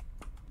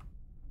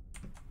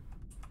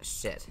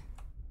 Shit.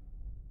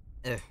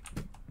 Ugh.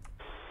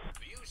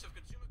 The use of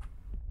consumer...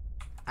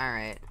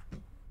 Alright.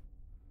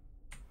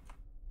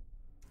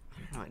 I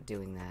don't know what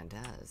doing that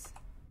does.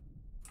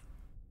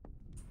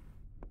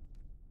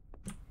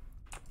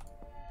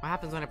 What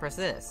happens when I press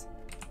this?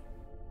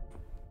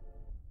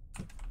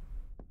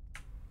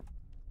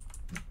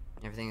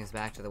 Everything is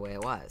back to the way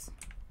it was.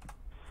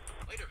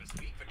 Later this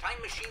week, the Time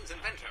Machine's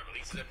inventor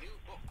releases a new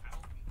book.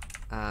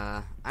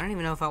 I don't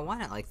even know if I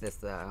want it like this,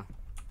 though.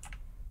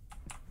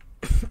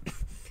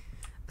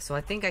 So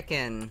I think I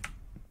can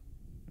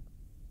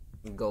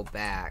go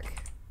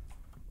back.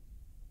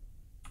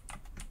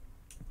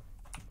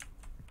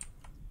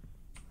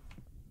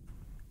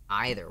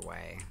 Either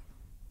way.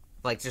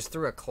 Like, just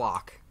through a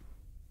clock.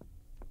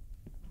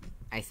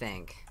 I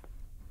think.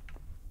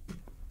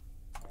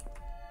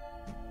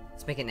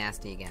 Let's make it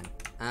nasty again.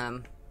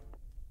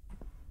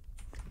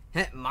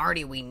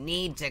 Marty, we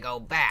need to go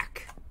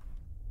back.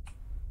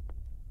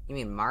 You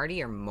mean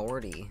Marty or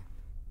Morty?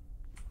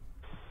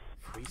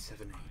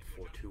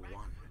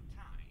 378421.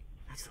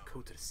 That's the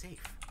code to the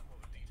safe.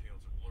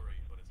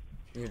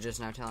 You're just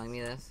now telling me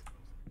this?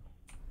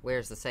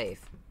 Where's the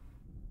safe?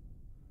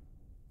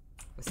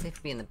 The safe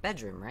would be in the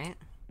bedroom, right?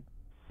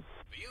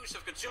 The use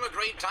of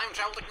consumer-grade time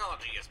travel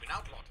technology has been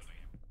outlawed today.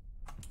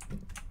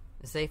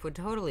 The safe would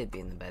totally be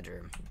in the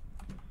bedroom.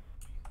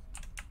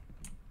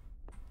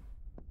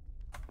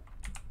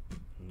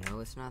 No,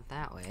 it's not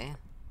that way.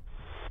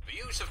 The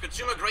use of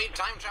consumer-grade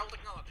time travel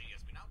technology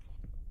has been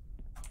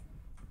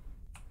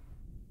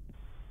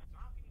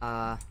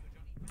outlawed.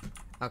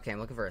 Okay, I'm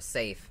looking for a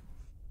safe.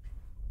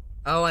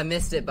 Oh, I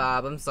missed it,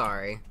 Bob. I'm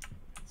sorry.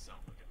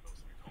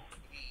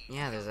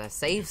 Yeah, there's a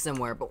safe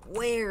somewhere, but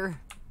where?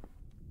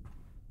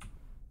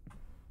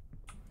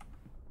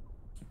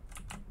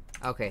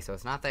 Okay, so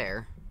it's not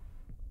there.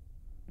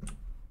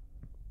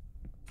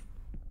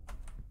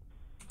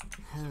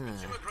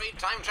 Consumer-grade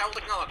time travel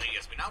technology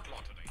has been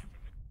outlawed today.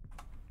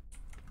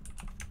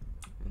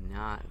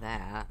 Not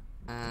that.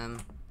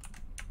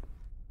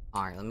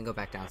 Alright, let me go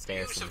back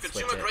downstairs Use and of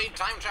switch consumer-grade it.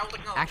 time travel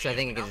technology. Actually, I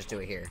think I can just do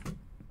it here.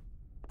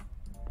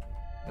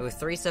 It was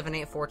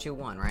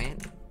 378421,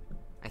 right?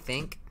 I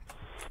think.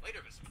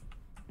 Later this week.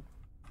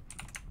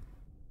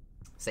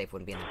 Safe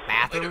wouldn't be in the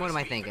bathroom. What am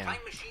I thinking?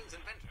 Time Machine's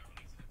inventor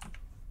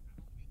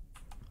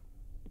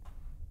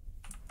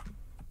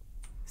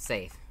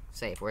Safe.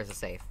 Safe. Where's the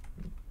safe?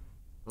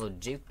 A little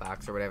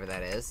jukebox or whatever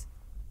that is.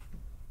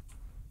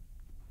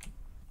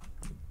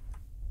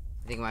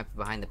 I think it might be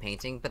behind the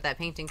painting, but that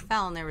painting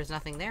fell and there was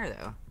nothing there,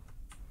 though.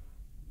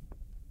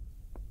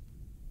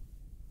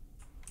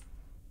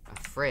 A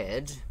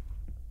fridge.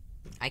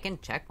 I can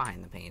check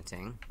behind the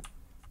painting.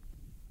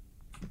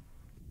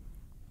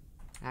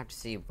 I have to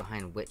see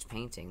behind which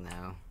painting,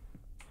 though.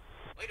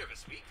 Later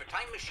this week, the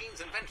Time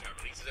Machine's inventor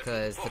releases a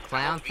Because the book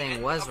clown about the thing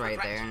end was of the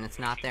right there, Grand and it's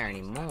not there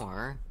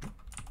anymore.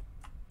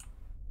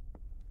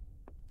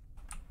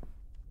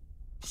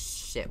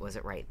 Shit, was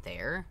it right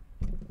there?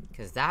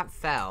 Because that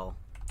fell.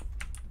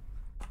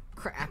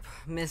 Crap.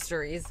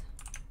 Mysteries.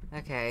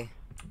 Okay.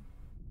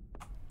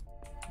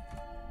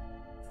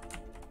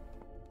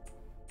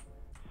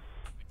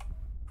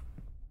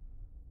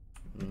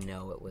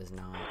 No, it was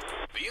not.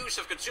 The use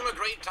of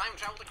consumer-grade time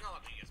travel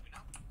technology has been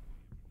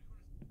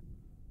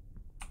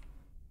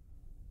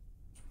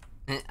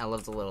outlawed. I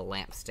love the little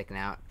lamp sticking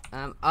out.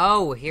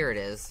 Oh, here it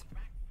is.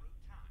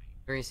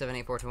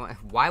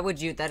 378421. Why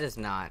would you? That is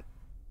not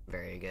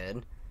very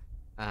good.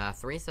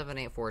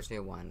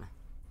 378421.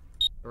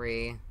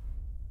 3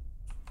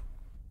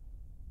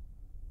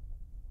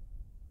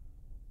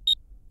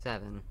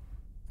 7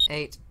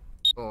 8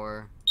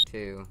 4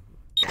 2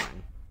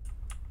 1.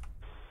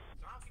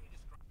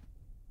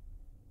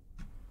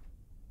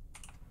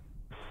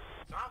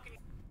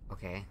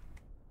 Okay.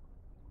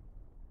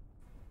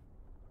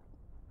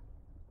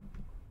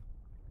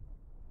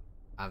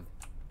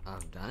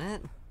 I've done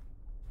it.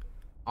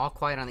 All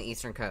quiet on the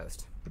eastern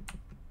coast.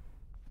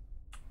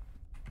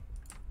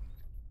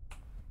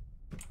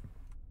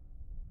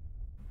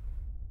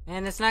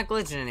 And it's not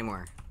glitching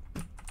anymore.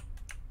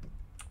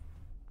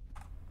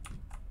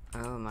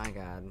 Oh my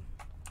god.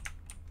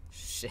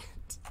 Shit.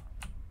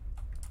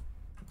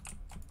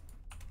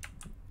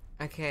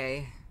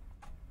 Okay.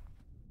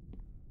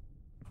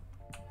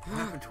 What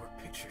happened to our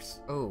pictures?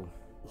 Oh.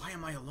 Why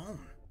am I alone?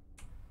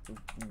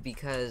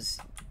 Because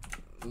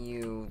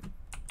you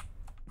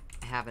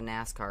have a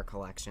NASCAR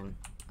collection.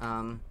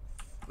 I'm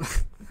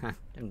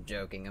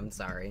joking, I'm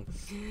sorry.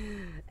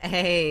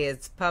 Hey,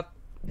 it's a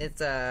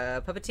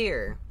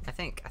puppeteer. I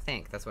think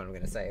that's what I'm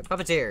gonna say.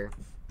 Puppeteer.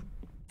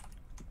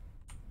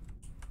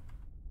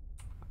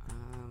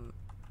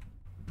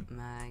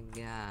 My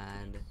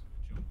god.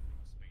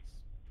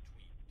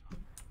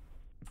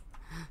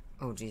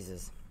 Oh,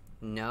 Jesus.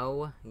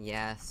 No,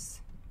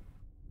 yes.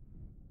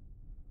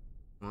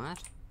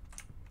 What?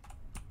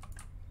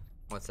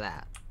 What's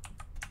that?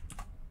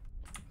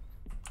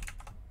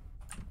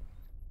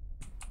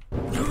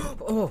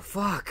 Oh,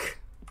 fuck.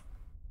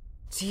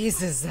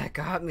 Jesus, that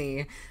got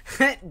me.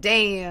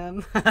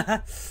 Damn.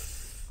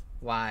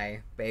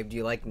 Why? Babe, do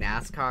you like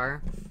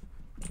NASCAR?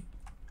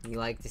 You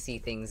like to see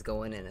things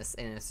going in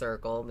a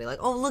circle. Be like,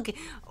 oh, look.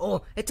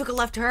 Oh, it took a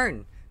left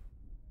turn.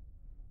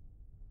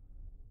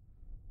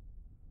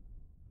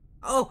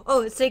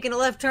 Oh, it's taking a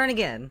left turn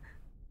again.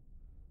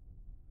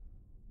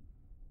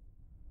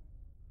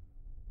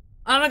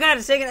 Oh my god,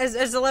 it's taking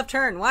it's a left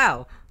turn.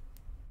 Wow.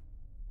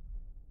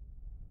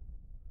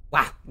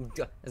 Wow.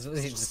 This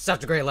was just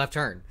such a great left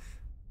turn.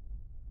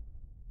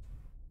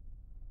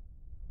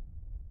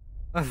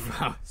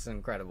 Wow, it's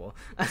incredible.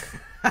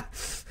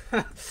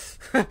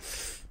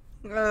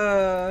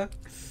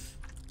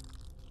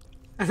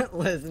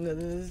 Listen to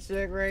this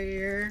chick right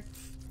here.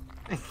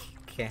 I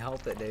can't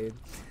help it, dude.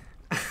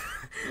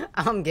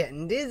 I'm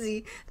getting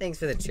dizzy. Thanks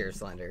for the cheer,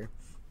 Slender.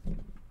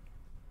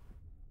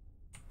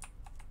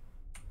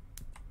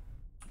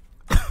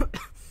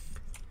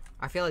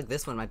 I feel like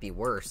this one might be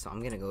worse, so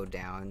I'm gonna go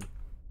down.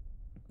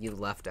 You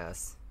left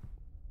us.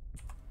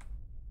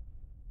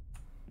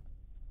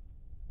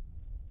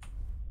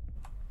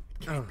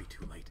 It can't be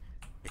too late.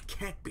 It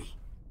can't be.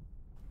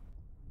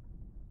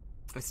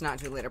 It's not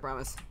too late, I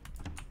promise.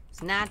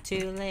 It's not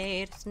too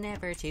late. It's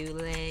never too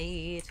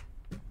late.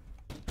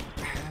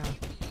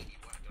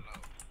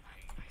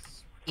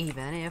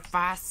 Even if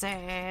I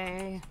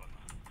say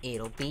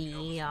it'll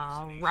be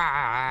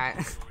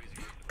alright.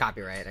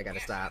 Copyright, I gotta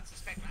stop.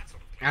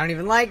 I don't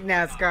even like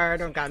NASCAR. I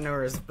don't got no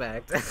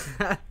respect.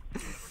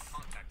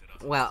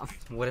 Well,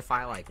 what if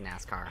I like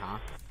NASCAR, huh?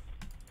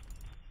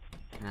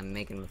 And I'm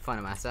making fun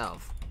of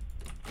myself.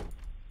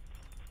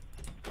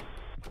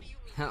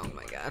 Oh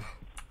my god.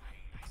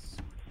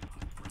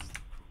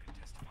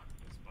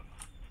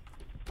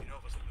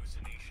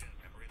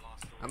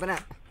 Open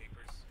it.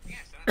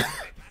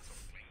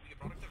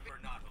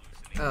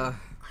 I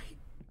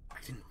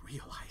didn't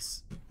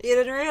realize. You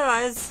didn't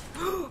realize.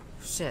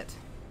 Shit.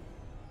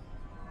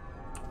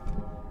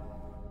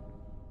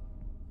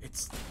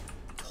 It's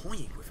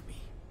toying with me.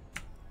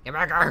 Get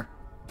back here.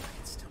 I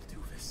can still do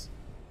this.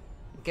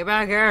 Get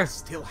back here.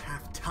 Still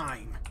have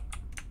time.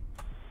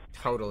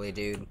 Totally,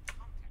 dude.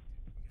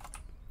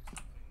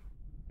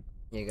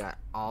 You got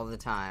all the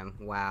time.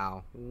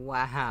 Wow.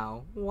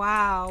 Wow.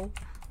 Wow.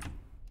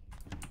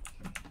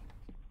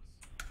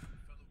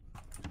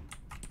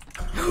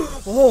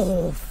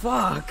 Oh,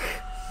 fuck.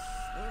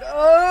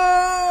 Oh!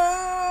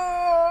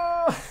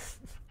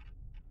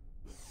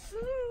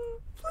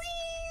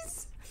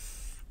 Please.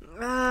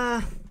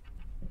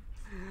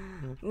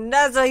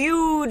 That's a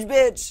huge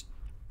bitch.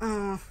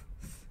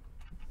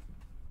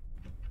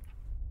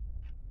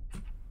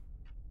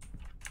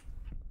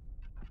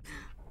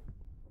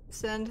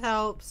 Send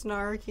help,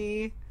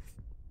 Snarky.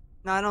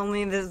 Not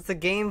only is the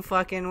game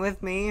fucking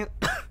with me,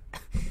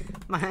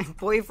 my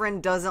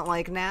boyfriend doesn't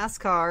like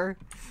NASCAR.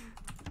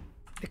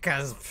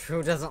 Because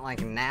who doesn't like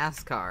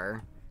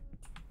NASCAR?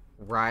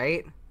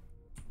 Right?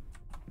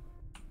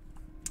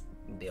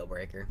 Deal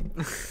breaker.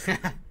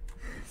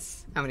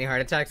 How many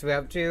heart attacks we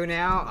up to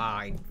now?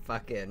 I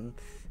fucking...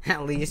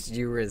 At least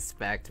you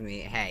respect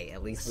me. Hey,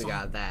 at least we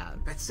got that.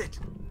 That's it.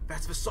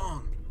 That's the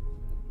song.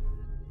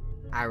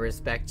 I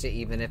respect you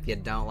even if you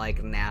don't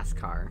like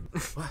NASCAR.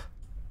 What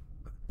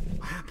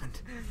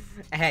happened?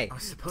 Hey, I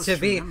was supposed to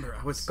to be... remember.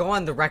 Go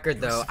on the record,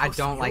 it was though, I supposed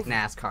to don't be like over.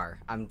 NASCAR.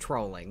 I'm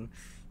trolling.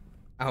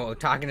 Oh,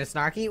 talking to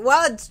Snarky?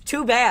 Well, it's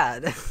too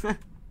bad.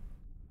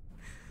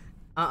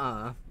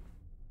 Have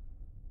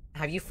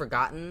you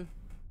forgotten?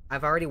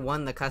 I've already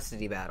won the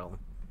custody battle.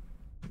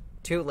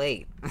 Too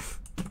late.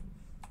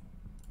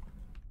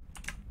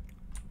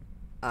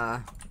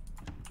 Let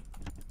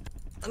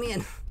me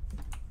in.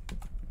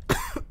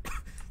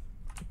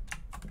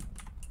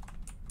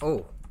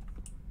 Oh.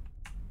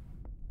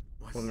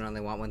 What's- Women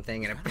only want one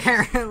thing, and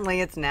apparently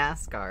it's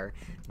NASCAR.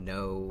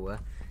 No.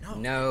 No.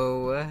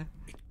 No.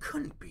 It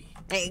couldn't be.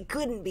 It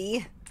couldn't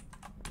be.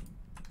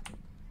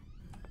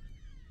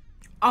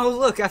 Oh,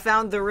 look, I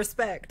found the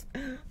respect.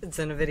 It's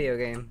in a video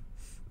game.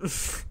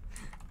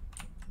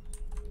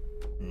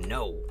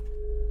 No.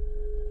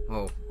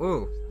 Oh,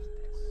 ooh.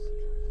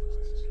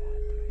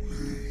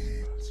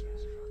 Late.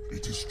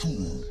 It is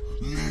too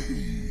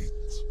late.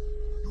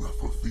 You have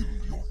fulfilled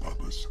your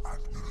purpose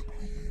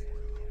admirably.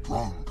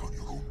 Drunk on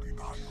your own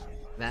denial.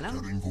 Venom?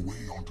 Turning the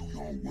way onto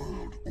your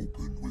world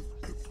open with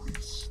every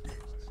step.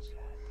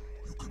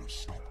 You could have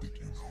stopped it,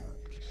 you know.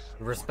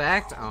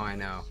 Respect? Oh, I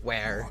know.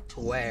 Where?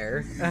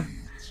 Where? Late.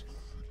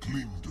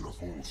 Cling to the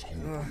false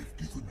hope I've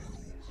given you.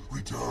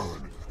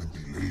 Return and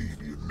delay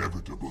the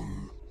inevitable.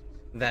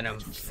 Venom,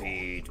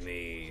 feed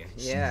me.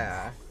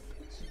 Yeah.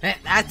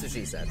 That's what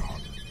she said.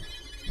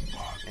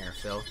 There,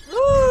 Phil.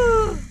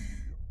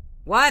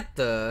 What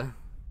the?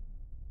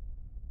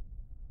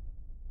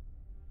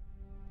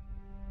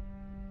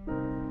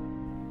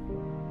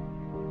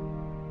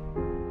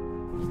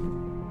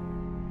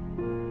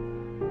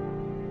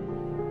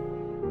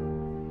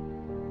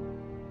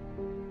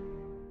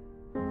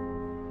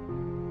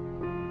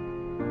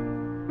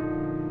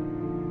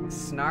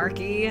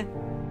 Snarky,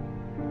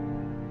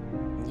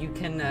 you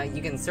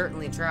can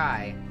certainly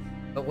try,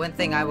 but one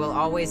thing I will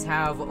always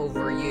have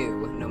over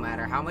you, no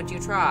matter how much you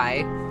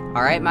try.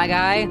 All right, my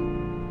guy.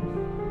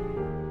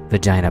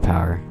 Vagina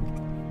power.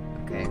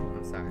 Okay,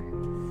 I'm sorry.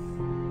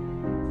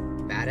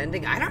 Bad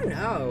ending? I don't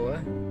know.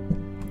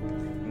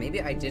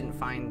 Maybe I didn't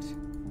find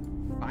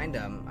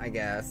them. I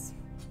guess.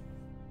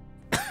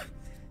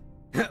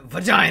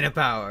 Vagina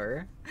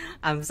power.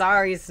 I'm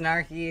sorry,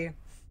 Snarky.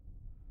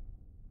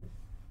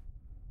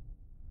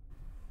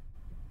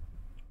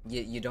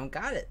 You don't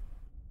got it.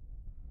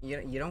 You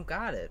don't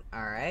got it,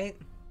 alright?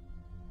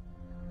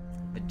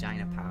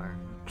 Vagina power.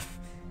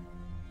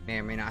 May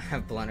or may not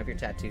have blown up your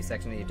tattoo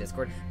section of your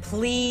Discord.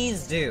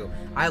 Please do!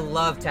 I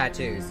love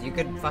tattoos. You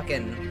could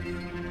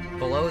fucking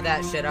blow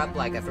that shit up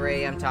like a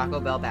 3 a.m. Taco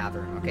Bell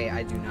bathroom, okay?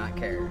 I do not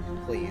care.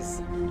 Please.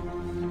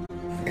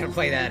 I'm gonna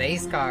play that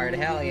ace card,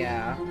 hell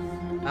yeah.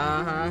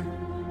 Uh-huh.